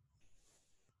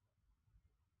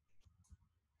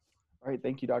 All right,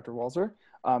 thank you, Dr. Walzer.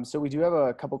 So we do have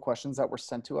a couple questions that were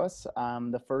sent to us.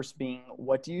 The first being,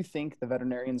 what do you think the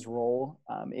veterinarian's role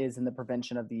is in the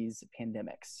prevention of these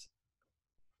pandemics?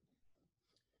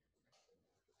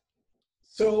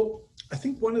 So I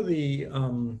think one of the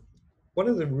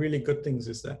really good things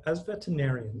is that as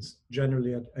veterinarians,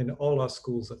 generally in all our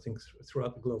schools, I think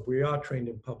throughout the globe, we are trained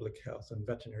in public health and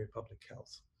veterinary public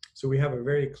health. So we have a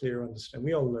very clear understanding.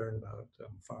 We all learn about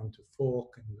farm to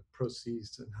fork and the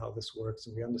proceeds and how this works,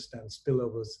 and we understand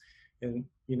spillovers. And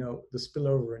you know, the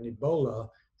spillover in Ebola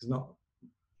is not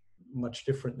much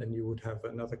different than you would have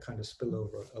another kind of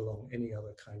spillover along any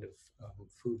other kind of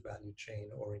food value chain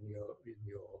or in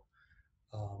your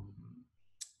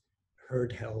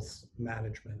herd health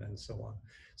management and so on.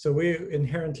 So we're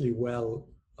inherently well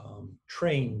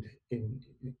trained and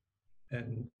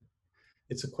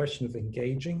it's a question of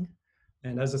engaging.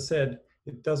 And as I said,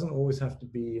 it doesn't always have to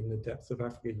be in the depths of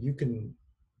Africa. You can,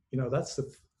 you know,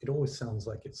 it always sounds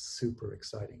like it's super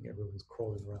exciting. Everyone's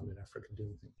crawling around in Africa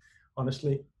doing things.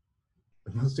 Honestly,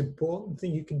 the most important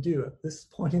thing you can do at this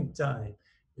point in time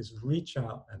is reach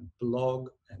out and blog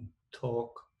and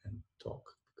talk.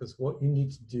 Because what you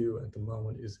need to do at the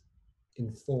moment is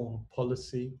inform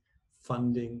policy,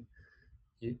 funding.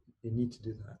 You need to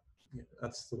do that. Yeah,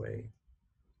 that's the way.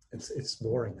 It's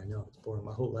boring, I know, it's boring.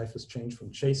 My whole life has changed from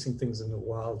chasing things in the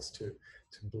wilds to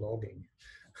blogging.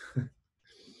 I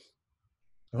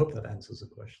hope that answers the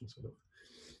question, sort of.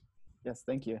 Yes,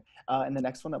 thank you. And the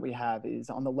next one that we have is,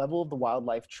 on the level of the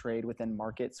wildlife trade within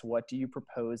markets, what do you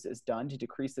propose is done to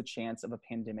decrease the chance of a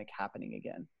pandemic happening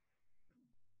again?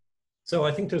 So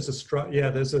I think there's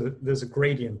a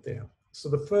gradient there. So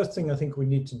the first thing I think we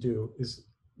need to do is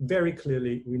very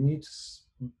clearly, we need to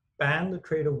ban the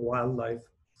trade of wildlife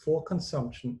for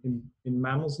consumption in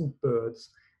mammals and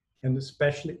birds, and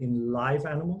especially in live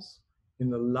animals, in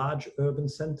the large urban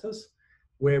centers,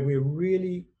 where we're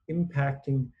really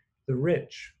impacting the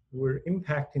rich. We're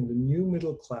impacting the new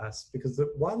middle class because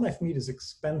the wildlife meat is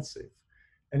expensive,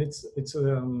 and it's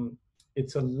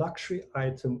a luxury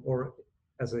item, or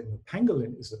as a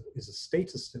pangolin is a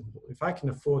status symbol. If I can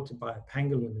afford to buy a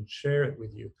pangolin and share it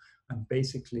with you, I'm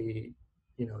basically,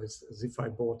 you know, it's as if I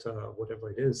bought whatever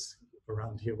it is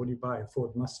around here. What do you buy? A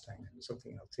Ford Mustang or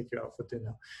something? I'll take you out for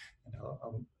dinner,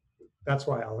 and that's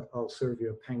why I'll serve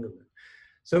you a pangolin.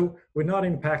 So we're not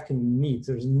impacting needs.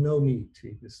 There's no need to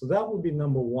eat this. So that would be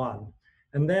number one.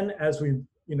 And then as we,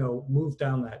 you know, move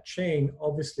down that chain,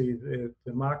 obviously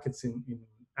the markets in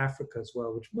Africa as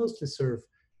well, which mostly serve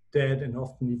dead and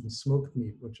often even smoked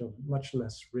meat, which are much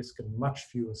less risk and much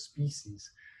fewer species.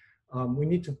 We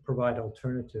need to provide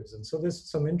alternatives. And so there's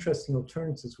some interesting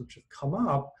alternatives which have come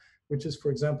up, which is, for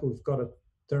example, we've got a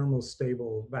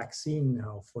thermostable vaccine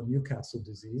now for Newcastle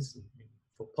disease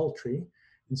for poultry.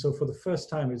 And so for the first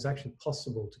time, it's actually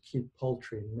possible to keep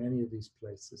poultry in many of these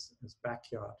places as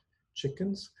backyard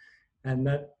chickens. And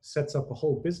that sets up a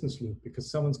whole business loop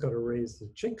because someone's got to raise the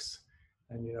chicks.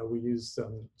 And, you know, we use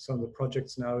some of the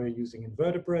projects now are using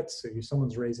invertebrates. So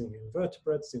someone's raising the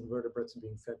invertebrates are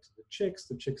being fed to the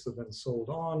chicks are then sold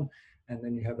on. And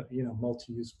then you have, you know,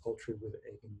 multi-use poultry with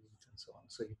egg and meat and so on.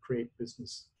 So you create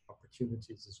business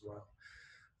opportunities as well.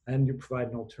 And you provide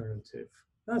an alternative.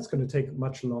 That's going to take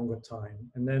much longer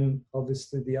time. And then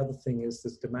obviously the other thing is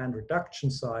this demand reduction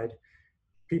side.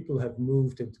 People have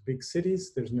moved into big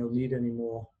cities. There's no need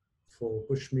anymore for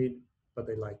bushmeat, but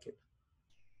they like it.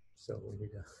 So we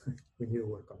need to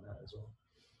work on that as well.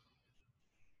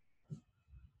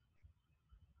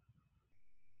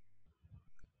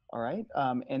 All right,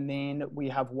 and then we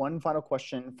have one final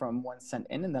question from one sent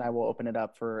in, and then I will open it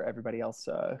up for everybody else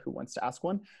who wants to ask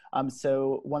one.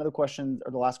 So one of the questions,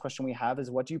 or the last question we have,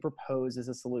 is what do you propose as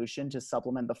a solution to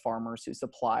supplement the farmers who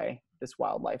supply this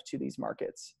wildlife to these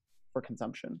markets for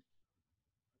consumption?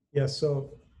 Yeah,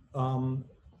 so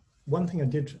one thing I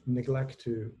did neglect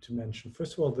to mention,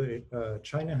 first of all,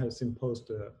 China has imposed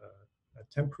a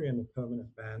temporary and a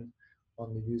permanent ban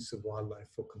on the use of wildlife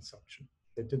for consumption.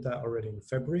 They did that already in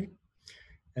February,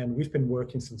 and we've been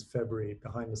working since February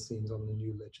behind the scenes on the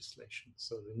new legislation.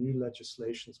 So the new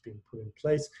legislation is being put in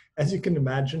place. As you can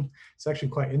imagine, it's actually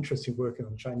quite interesting working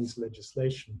on Chinese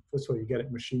legislation. First of all, you get it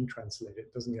machine translated.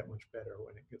 It doesn't get much better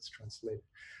when it gets translated.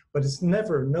 But it's no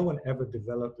one ever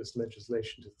developed this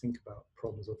legislation to think about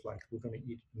problems of like, we're going to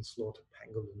eat and slaughter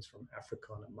pangolins from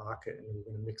Africa on a market, and we're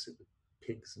going to mix it with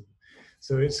pigs. And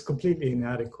so it's completely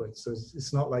inadequate. So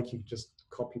it's not like you just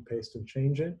copy paste and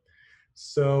change it.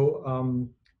 So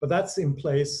but that's in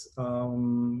place.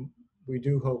 We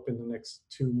do hope in the next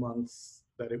 2 months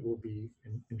that it will be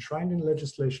enshrined in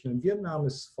legislation, and Vietnam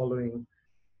is following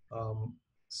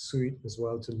suit as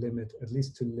well to limit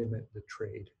the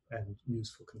trade and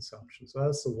use for consumption. So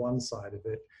that's the one side of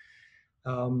it.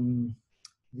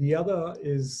 The other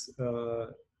is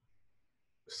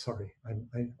sorry,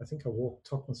 I think I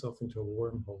talked myself into a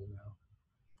wormhole now.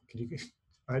 Could you?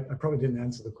 I probably didn't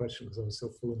answer the question because I was so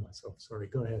full of myself. Sorry,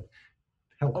 go ahead.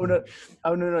 Help me.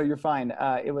 No, you're fine.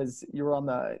 You were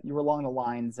along the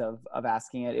lines of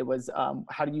asking it. It was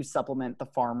how do you supplement the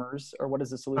farmers, or what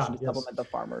is the solution to supplement the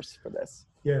farmers for this?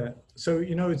 Yeah, so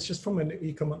you know, it's just from an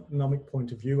economic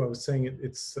point of view. I was saying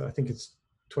I think it's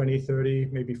 20, 30,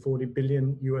 maybe 40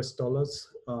 billion US dollars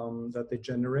that they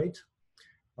generate.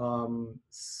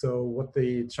 So what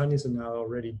the Chinese are now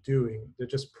already doing, they're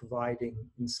just providing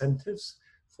incentives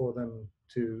for them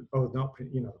to,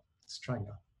 it's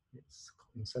China, it's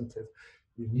incentive.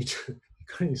 You need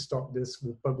to stop this,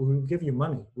 but we will give you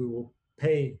money. We will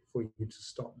pay for you to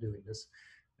stop doing this.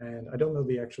 And I don't know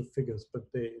the actual figures, but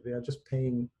they are just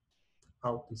paying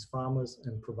out these farmers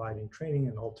and providing training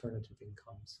and alternative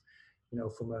incomes. You know,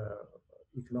 from an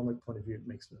economic point of view, it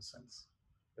makes no sense.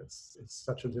 It's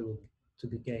such a little to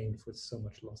be gained with so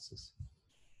much losses.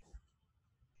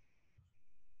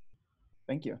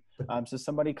 Thank you. So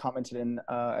somebody commented in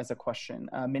as a question,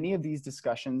 many of these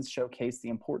discussions showcase the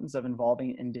importance of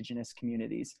involving indigenous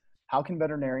communities. How can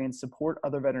veterinarians support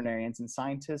other veterinarians and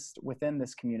scientists within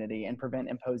this community and prevent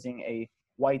imposing a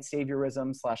white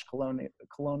saviorism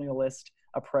 / colonialist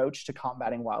approach to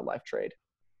combating wildlife trade?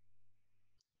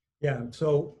 Yeah,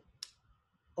 so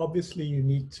obviously you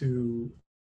need to,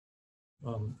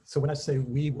 so when I say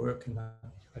we work, and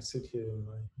I sit here in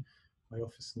my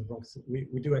office in the Bronx,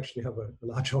 we do actually have a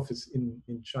large office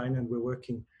in China, and we're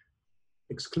working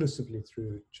exclusively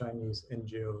through Chinese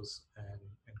NGOs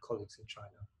and colleagues in China.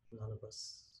 None of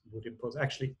us would impose,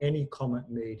 actually any comment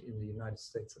made in the United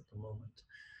States at the moment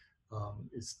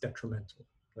is detrimental.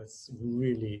 That's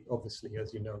really, obviously,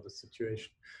 as you know, the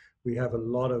situation. We have a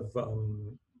lot of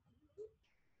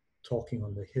talking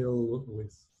on the Hill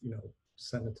with,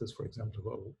 senators, for example,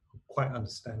 who quite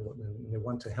understand what they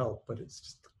want to help, but it's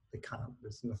just, they can't,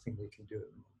 there's nothing they can do at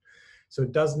the moment. So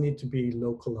it does need to be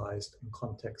localized and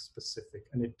context specific.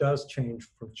 And it does change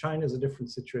from China is a different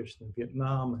situation than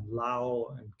Vietnam and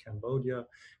Laos and Cambodia.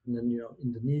 And then,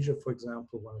 Indonesia, for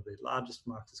example, one of the largest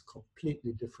markets,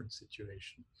 completely different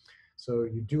situation. So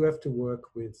you do have to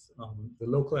work with the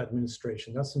local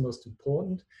administration. That's the most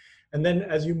important. And then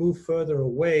as you move further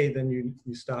away, then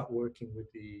you start working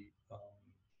with the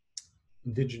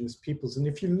indigenous peoples. And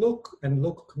if you look, and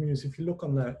local communities, if you look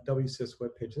on the WCS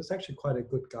webpage, there's actually quite a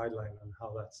good guideline on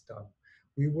how that's done.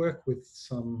 We work with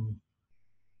some,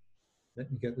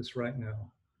 let me get this right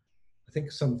now, I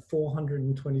think some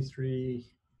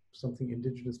 423 something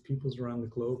indigenous peoples around the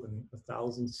globe and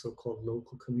 1,000 so-called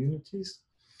local communities.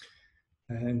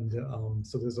 And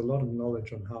so there's a lot of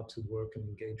knowledge on how to work and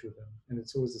engage with them. And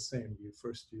it's always the same. You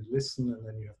listen, and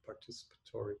then you have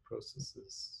participatory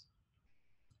processes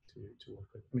to work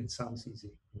with. I mean, it sounds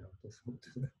easy,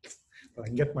 but I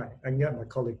can get my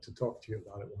colleague to talk to you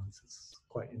about it once. It's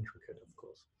quite intricate, of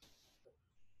course.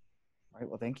 All right,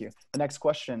 well, thank you. The next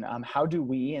question, how do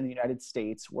we in the United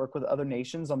States work with other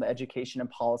nations on the education and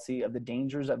policy of the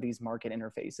dangers of these market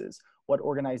interfaces? What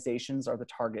organizations are the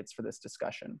targets for this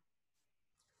discussion?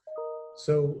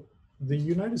 So the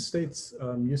United States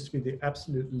used to be the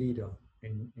absolute leader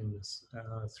in this.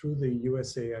 Through the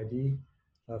USAID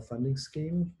funding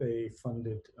scheme, they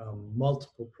funded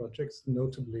multiple projects.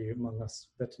 Notably among us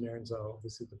veterinarians are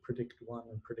obviously the Predict 1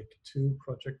 and Predict 2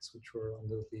 projects, which were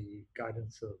under the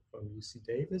guidance of UC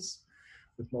Davis,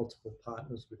 with multiple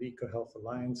partners, with EcoHealth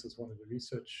Alliance as one of the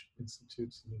research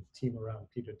institutes, and the team around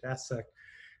Peter Daszak,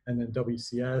 and then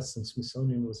WCS and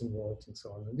Smithsonian was involved and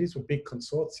so on. And these were big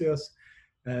consortia,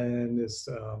 and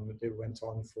they went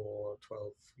on for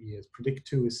 12 years. Predict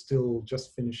 2 is still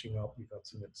just finishing up. We've got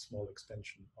some small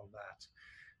extension on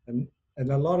that.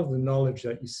 And a lot of the knowledge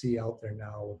that you see out there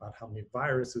now about how many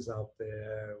viruses out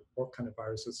there, what kind of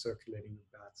viruses circulating in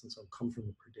bats and so on, come from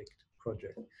the Predict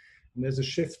project. And there's a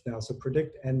shift now. So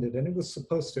Predict ended, and it was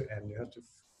supposed to end. You had to,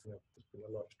 there's been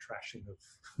a lot of trashing of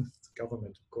the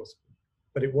government, of course,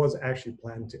 but it was actually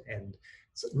planned to end.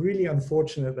 It's really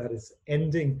unfortunate that it's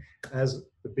ending as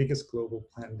the biggest global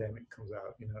pandemic comes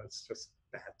out. It's just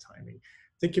bad timing.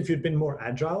 I think if you'd been more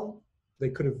agile, they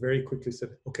could have very quickly said,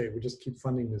 okay, we just keep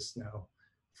funding this now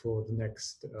for the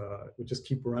next, we just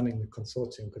keep running the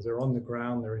consortium because they're on the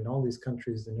ground, they're in all these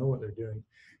countries, they know what they're doing.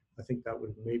 I think that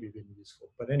would have maybe been useful.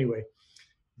 But anyway,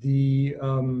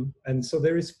 and so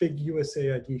there is big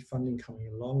USAID funding coming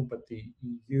along, but the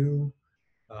EU,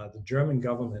 the German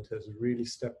government has really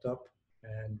stepped up,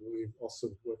 and we're also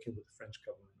working with the French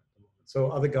government at the moment.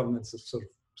 So other governments have sort of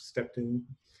stepped in,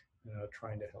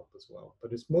 trying to help as well.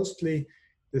 But it's mostly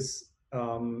this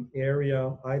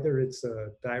area, either it's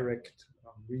a direct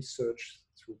research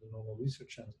through the normal research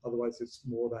channels, otherwise it's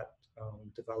more that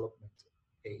development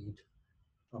aid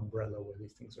umbrella where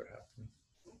these things are happening.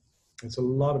 It's a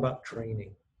lot about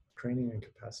training and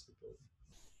capacity building.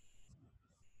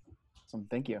 Awesome,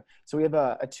 thank you. So we have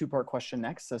a two-part question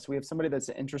next. So we have somebody that's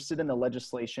interested in the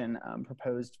legislation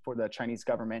proposed for the Chinese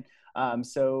government.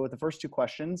 So the first two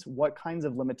questions, what kinds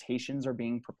of limitations are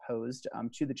being proposed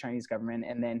to the Chinese government,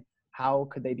 and then how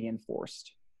could they be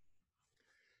enforced?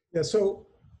 Yeah, so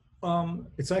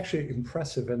it's actually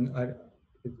impressive, and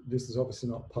this is obviously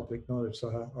not public knowledge,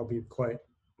 so I'll be quite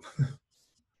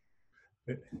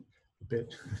a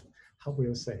bit, how will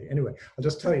I say? Anyway, I'll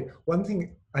just tell you, one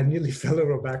thing I nearly fell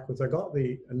over backwards. I got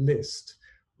a list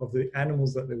of the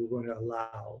animals that they were going to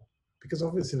allow, because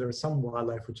obviously there is some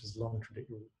wildlife which is long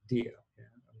traditional, deer, yeah?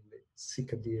 I mean, the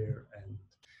Sika deer, and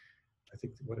I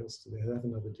think, what else do they have?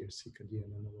 Another deer, Sika deer,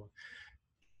 and another one.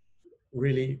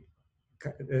 Really,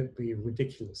 it'd be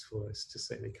ridiculous for us to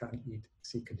say they can't eat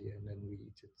Sika deer, and then we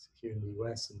eat it here in the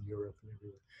US and Europe and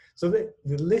everywhere. So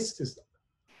the list is,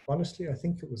 honestly, I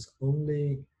think it was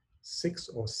only 6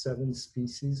 or 7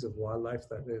 species of wildlife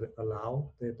that they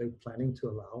allow, they're planning to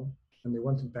allow, and they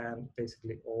want to ban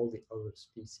basically all the other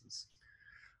species,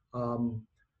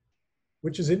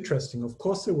 which is interesting. Of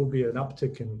course, there will be an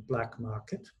uptick in black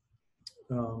market.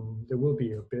 There will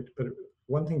be a bit, but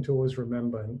one thing to always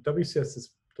remember, and WCS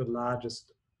is the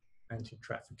largest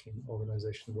anti-trafficking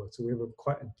organization in the world, so we have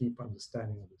quite a deep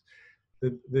understanding of it.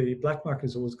 The black market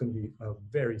is always going to be a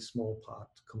very small part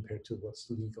compared to what's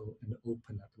legal and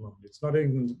open at the moment. It's not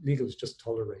even legal, it's just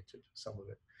tolerated, some of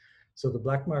it. So the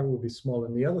black market will be small.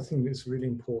 And the other thing that's really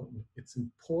important, it's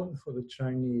important for the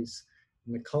Chinese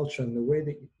and the culture and the way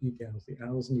they eat animals. The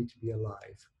animals need to be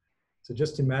alive. So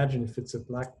just imagine if it's a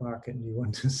black market and you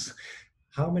want to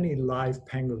how many live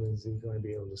pangolins are you going to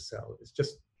be able to sell? It's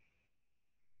just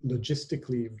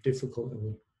logistically difficult,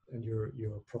 and your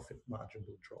profit margin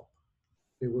will drop.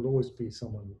 There will always be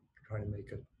someone trying to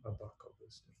make a buck,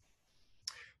 obviously.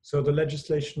 So the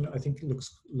legislation, I think,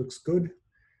 looks good,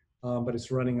 but it's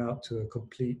running out to a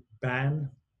complete ban.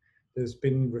 There's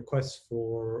been requests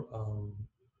for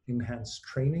enhanced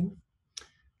training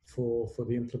for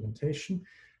the implementation.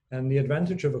 And the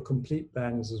advantage of a complete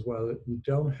ban is as well that you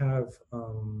don't have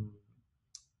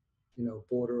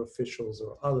border officials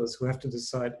or others who have to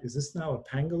decide, is this now a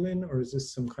pangolin or is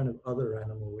this some kind of other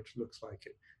animal which looks like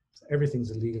it? So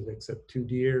everything's illegal except 2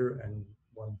 deer and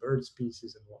 1 bird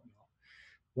species and whatnot.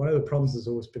 One of the problems has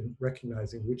always been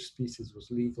recognizing which species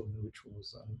was legal and which one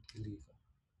was illegal.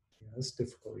 It's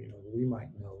difficult, we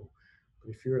might know, but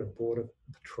if you're a border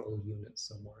patrol unit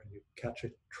somewhere and you catch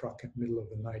a truck in the middle of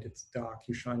the night, it's dark,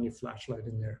 you shine your flashlight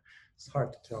in there, it's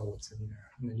hard to tell what's in there,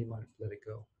 and then you might let it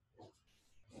go.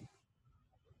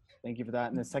 Thank you for that.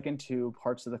 And the second 2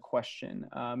 parts of the question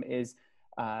is,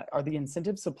 are the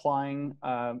incentives supplied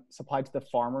to the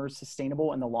farmers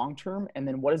sustainable in the long term? And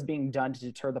then what is being done to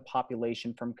deter the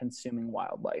population from consuming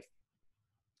wildlife?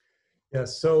 Yeah,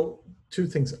 so 2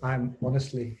 things. I'm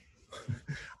honestly,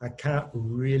 I can't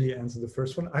really answer the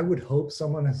first one. I would hope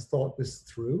someone has thought this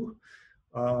through.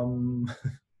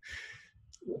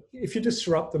 If you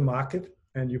disrupt the market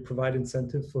and you provide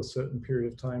incentives for a certain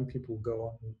period of time, people will go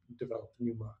on and develop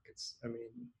new markets. I mean,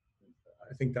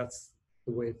 I think that's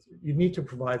the way you need to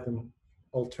provide them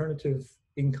alternative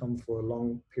income for a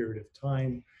long period of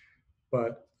time.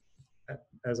 But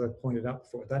as I pointed out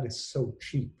before, that is so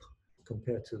cheap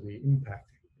compared to the impact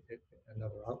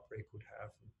another outbreak would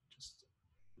have.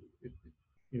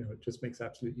 It just makes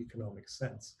absolute economic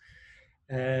sense.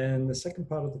 And the second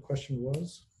part of the question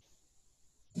was?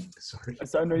 Sorry.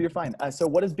 So no, you're fine. So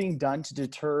what is being done to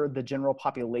deter the general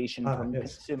population from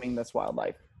consuming this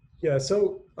wildlife? Yeah,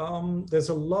 so there's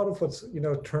a lot of what's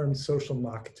termed social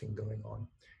marketing going on,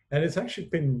 and it's actually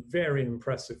been very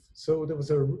impressive. So there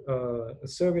was a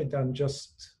survey done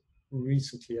just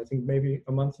recently, I think maybe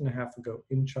a month and a half ago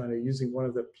in China, using one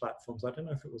of the platforms. I don't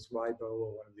know if it was Weibo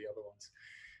or one of the other ones.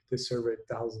 They surveyed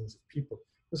thousands of people.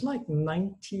 It was like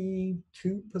 92%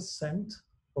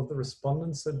 of the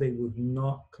respondents said they would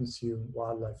not consume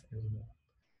wildlife anymore,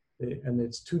 and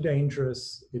it's too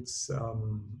dangerous. It's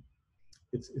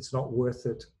not worth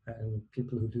it, and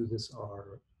people who do this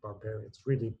are barbarians,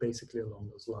 really basically along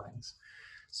those lines.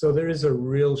 So there is a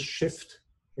real shift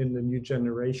in the new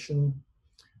generation.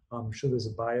 I'm sure there's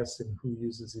a bias in who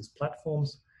uses these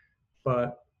platforms,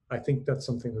 but I think that's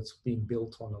something that's being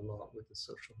built on a lot with the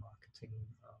social marketing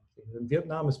thing. And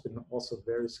Vietnam has been also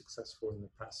very successful in the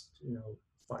past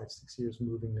 5-6 years,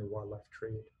 moving their wildlife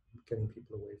trade, getting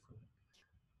people away from it.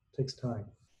 It takes time.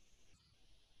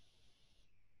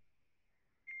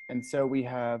 And so we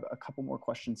have a couple more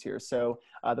questions here. So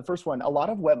the first one, a lot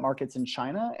of wet markets in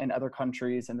China and other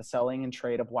countries and the selling and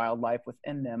trade of wildlife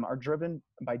within them are driven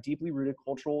by deeply rooted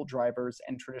cultural drivers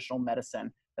and traditional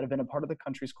medicine that have been a part of the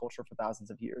country's culture for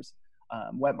thousands of years.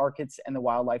 Wet markets and the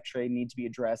wildlife trade need to be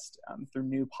addressed through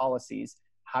new policies.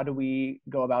 How do we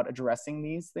go about addressing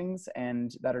these things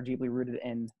and that are deeply rooted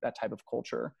in that type of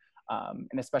culture?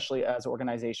 And especially as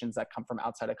organizations that come from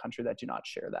outside a country that do not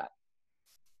share that.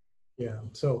 Yeah,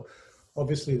 so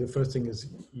obviously the first thing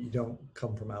is you don't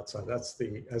come from outside. That's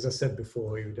as I said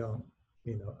before, you don't,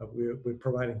 we're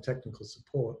providing technical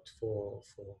support for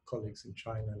colleagues in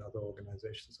China and other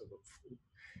organizations. So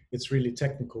it's really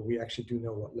technical. We actually do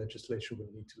know what legislation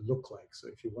would need to look like. So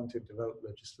if you want to develop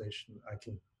legislation, I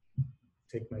can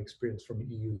take my experience from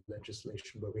EU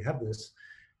legislation where we have this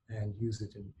and use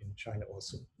it in China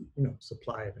also,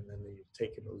 supply it and then you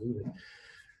take it or leave it.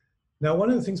 Now,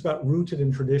 one of the things about rooted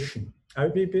in tradition, I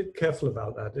would be a bit careful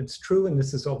about that. It's true, and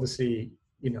this is obviously,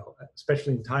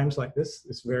 especially in times like this,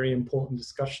 it's a very important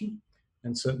discussion.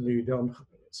 And certainly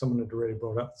someone had already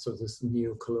brought up, so this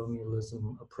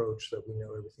neo-colonialism approach that we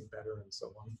know everything better and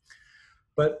so on.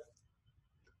 But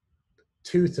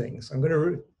 2 things, I'm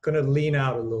going to lean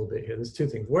out a little bit here. There's 2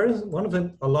 things. Whereas one of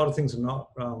them, a lot of things are not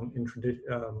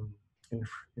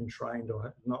enshrined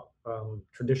or not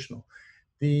traditional.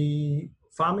 The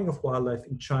farming of wildlife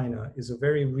in China is a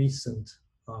very recent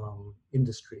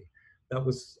industry that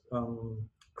was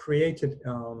created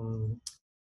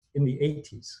in the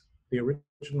 80s, the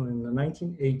original in the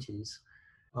 1980s,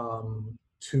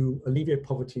 to alleviate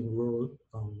poverty in rural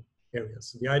areas.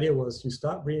 So the idea was you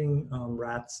start breeding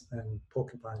rats and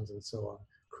porcupines and so on,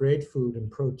 create food and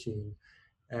protein,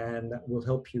 and that will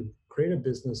help you create a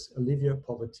business, alleviate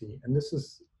poverty. And this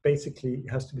is basically,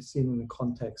 it has to be seen in the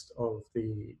context of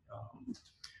the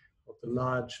the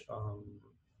large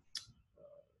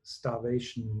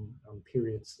starvation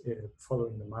periods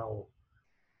following the Mao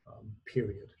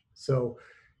period. So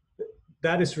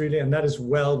that is really, and that is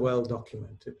well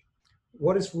documented.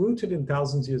 What is rooted in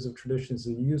thousands of years of tradition is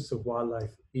the use of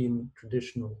wildlife in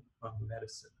traditional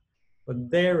medicine. But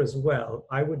there as well,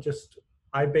 I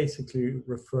basically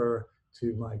refer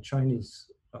to my Chinese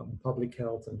public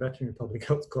health and veterinary public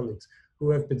health colleagues who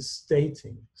have been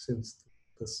stating since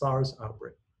the SARS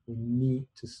outbreak, we need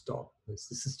to stop this.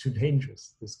 This is too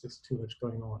dangerous. There's just too much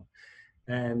going on.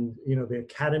 And, you know, the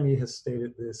academy has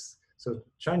stated this. So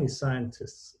Chinese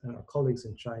scientists and our colleagues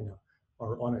in China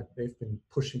are on it. They've been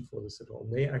pushing for this at all.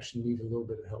 They actually need a little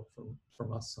bit of help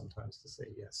from us sometimes to say,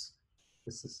 yes,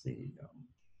 this is the,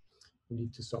 we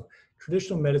need to stop.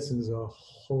 Traditional medicine is a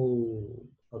whole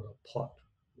other pot,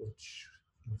 which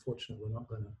unfortunately we're not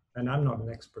going to, and I'm not an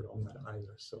expert on that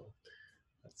either. So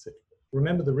that's it.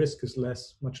 Remember, the risk is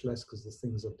much less because the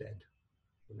things are dead.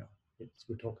 You know,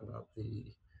 we're talking about the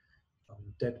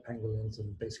dead pangolins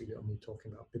and basically only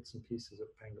talking about bits and pieces of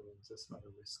pangolins. That's not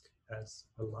a risk as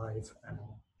a live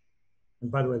animal.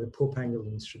 And by the way, the poor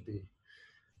pangolins should be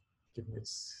given,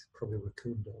 it's probably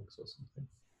raccoon dogs or something.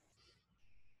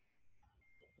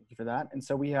 Thank you for that. And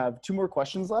so we have 2 more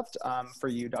questions left for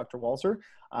you, Dr. Walzer.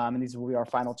 And these will be our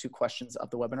final 2 questions of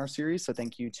the webinar series. So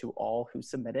thank you to all who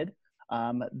submitted.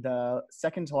 The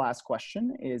second to last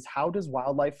question is, how does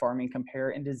wildlife farming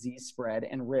compare in disease spread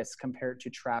and risk compared to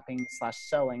trapping /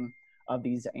 selling of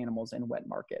these animals in wet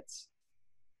markets?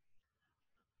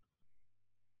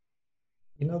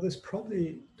 You know,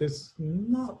 there's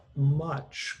not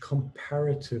much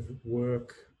comparative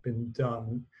work been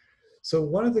done. So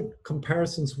one of the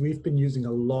comparisons we've been using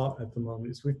a lot at the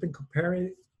moment is we've been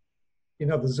comparing, you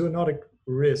know, the zoonotic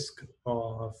risk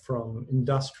from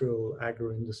industrial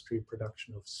agro-industry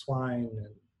production of swine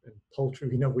and poultry.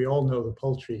 You know, we all know the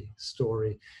poultry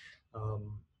story.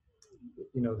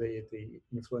 You know, the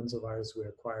influenza virus we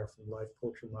acquire from live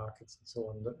poultry markets and so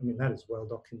on. I mean, that is well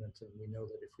documented. And we know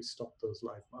that if we stop those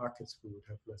live markets, we would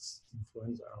have less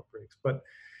influenza outbreaks. But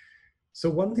so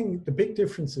one thing, the big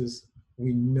difference is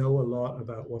we know a lot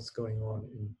about what's going on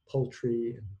in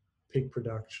poultry and pig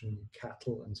production,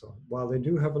 cattle, and so on. While they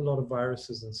do have a lot of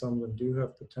viruses and some of them do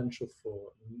have potential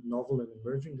for novel and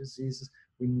emerging diseases,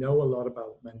 we know a lot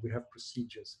about them, and we have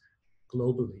procedures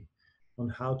globally on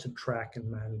how to track and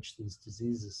manage these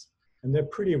diseases. And they're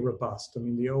pretty robust. I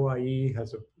mean, the OIE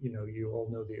has a, you know, you all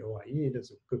know the OIE,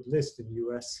 there's a good list. In the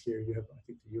US here, you have, I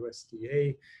think the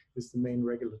USDA is the main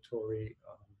regulatory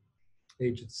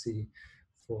agency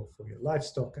for your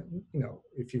livestock. And, you know,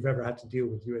 if you've ever had to deal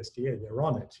with USDA, they're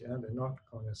on it. Yeah, they're not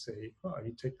going to say, oh,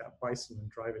 you take that bison and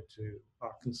drive it to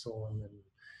Arkansas and then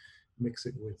mix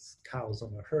it with cows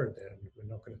on a herd there, and we're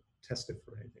not going to test it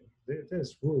for anything.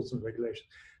 There's rules and regulations.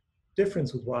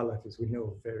 Difference with wildlife is we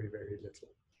know very, very little.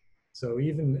 So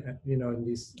even, you know, in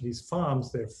these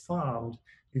farms, they're farmed,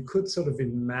 you could sort of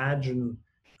imagine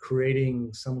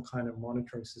creating some kind of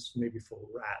monitoring system maybe for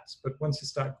rats. But once you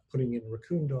start putting in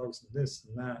raccoon dogs and this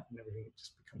and that and everything, it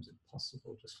just becomes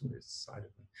impossible just from this side of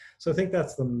it. So I think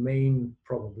that's the main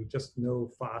problem. We just know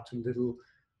far too little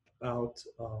about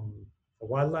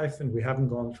wildlife, and we haven't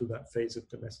gone through that phase of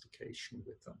domestication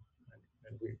with them.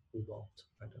 And we won't,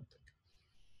 I don't think.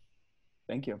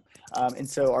 Thank you. And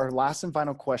so our last and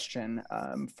final question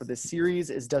for this series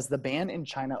is, does the ban in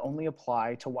China only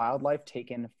apply to wildlife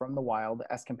taken from the wild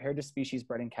as compared to species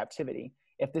bred in captivity?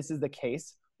 If this is the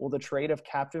case, will the trade of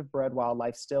captive bred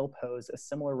wildlife still pose a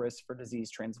similar risk for disease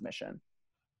transmission?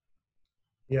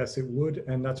 Yes, it would.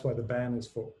 And that's why the ban is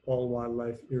for all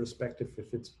wildlife, irrespective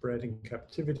if it's bred in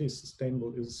captivity,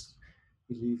 sustainable, is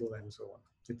illegal, and so on.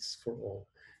 It's for all.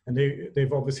 And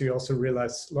they've obviously also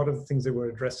realized a lot of the things they were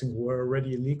addressing were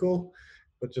already illegal,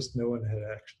 but just no one had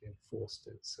actually enforced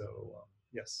it. So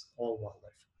yes, all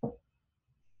wildlife.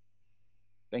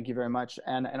 Thank you very much.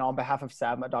 And on behalf of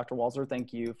SAVMA, Dr. Walzer,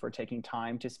 thank you for taking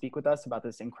time to speak with us about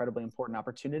this incredibly important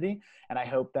opportunity. And I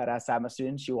hope that as SAVMA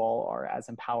students, you all are as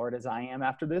empowered as I am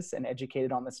after this and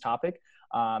educated on this topic.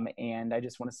 And I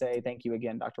just want to say thank you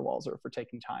again, Dr. Walzer, for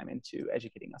taking time into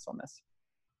educating us on this.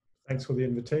 Thanks for the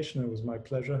invitation. It was my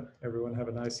pleasure. Everyone have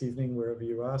a nice evening wherever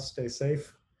you are. Stay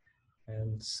safe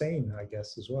and sane, I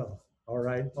guess, as well. All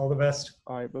right. All the best.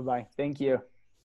 All right. Bye-bye. Thank you.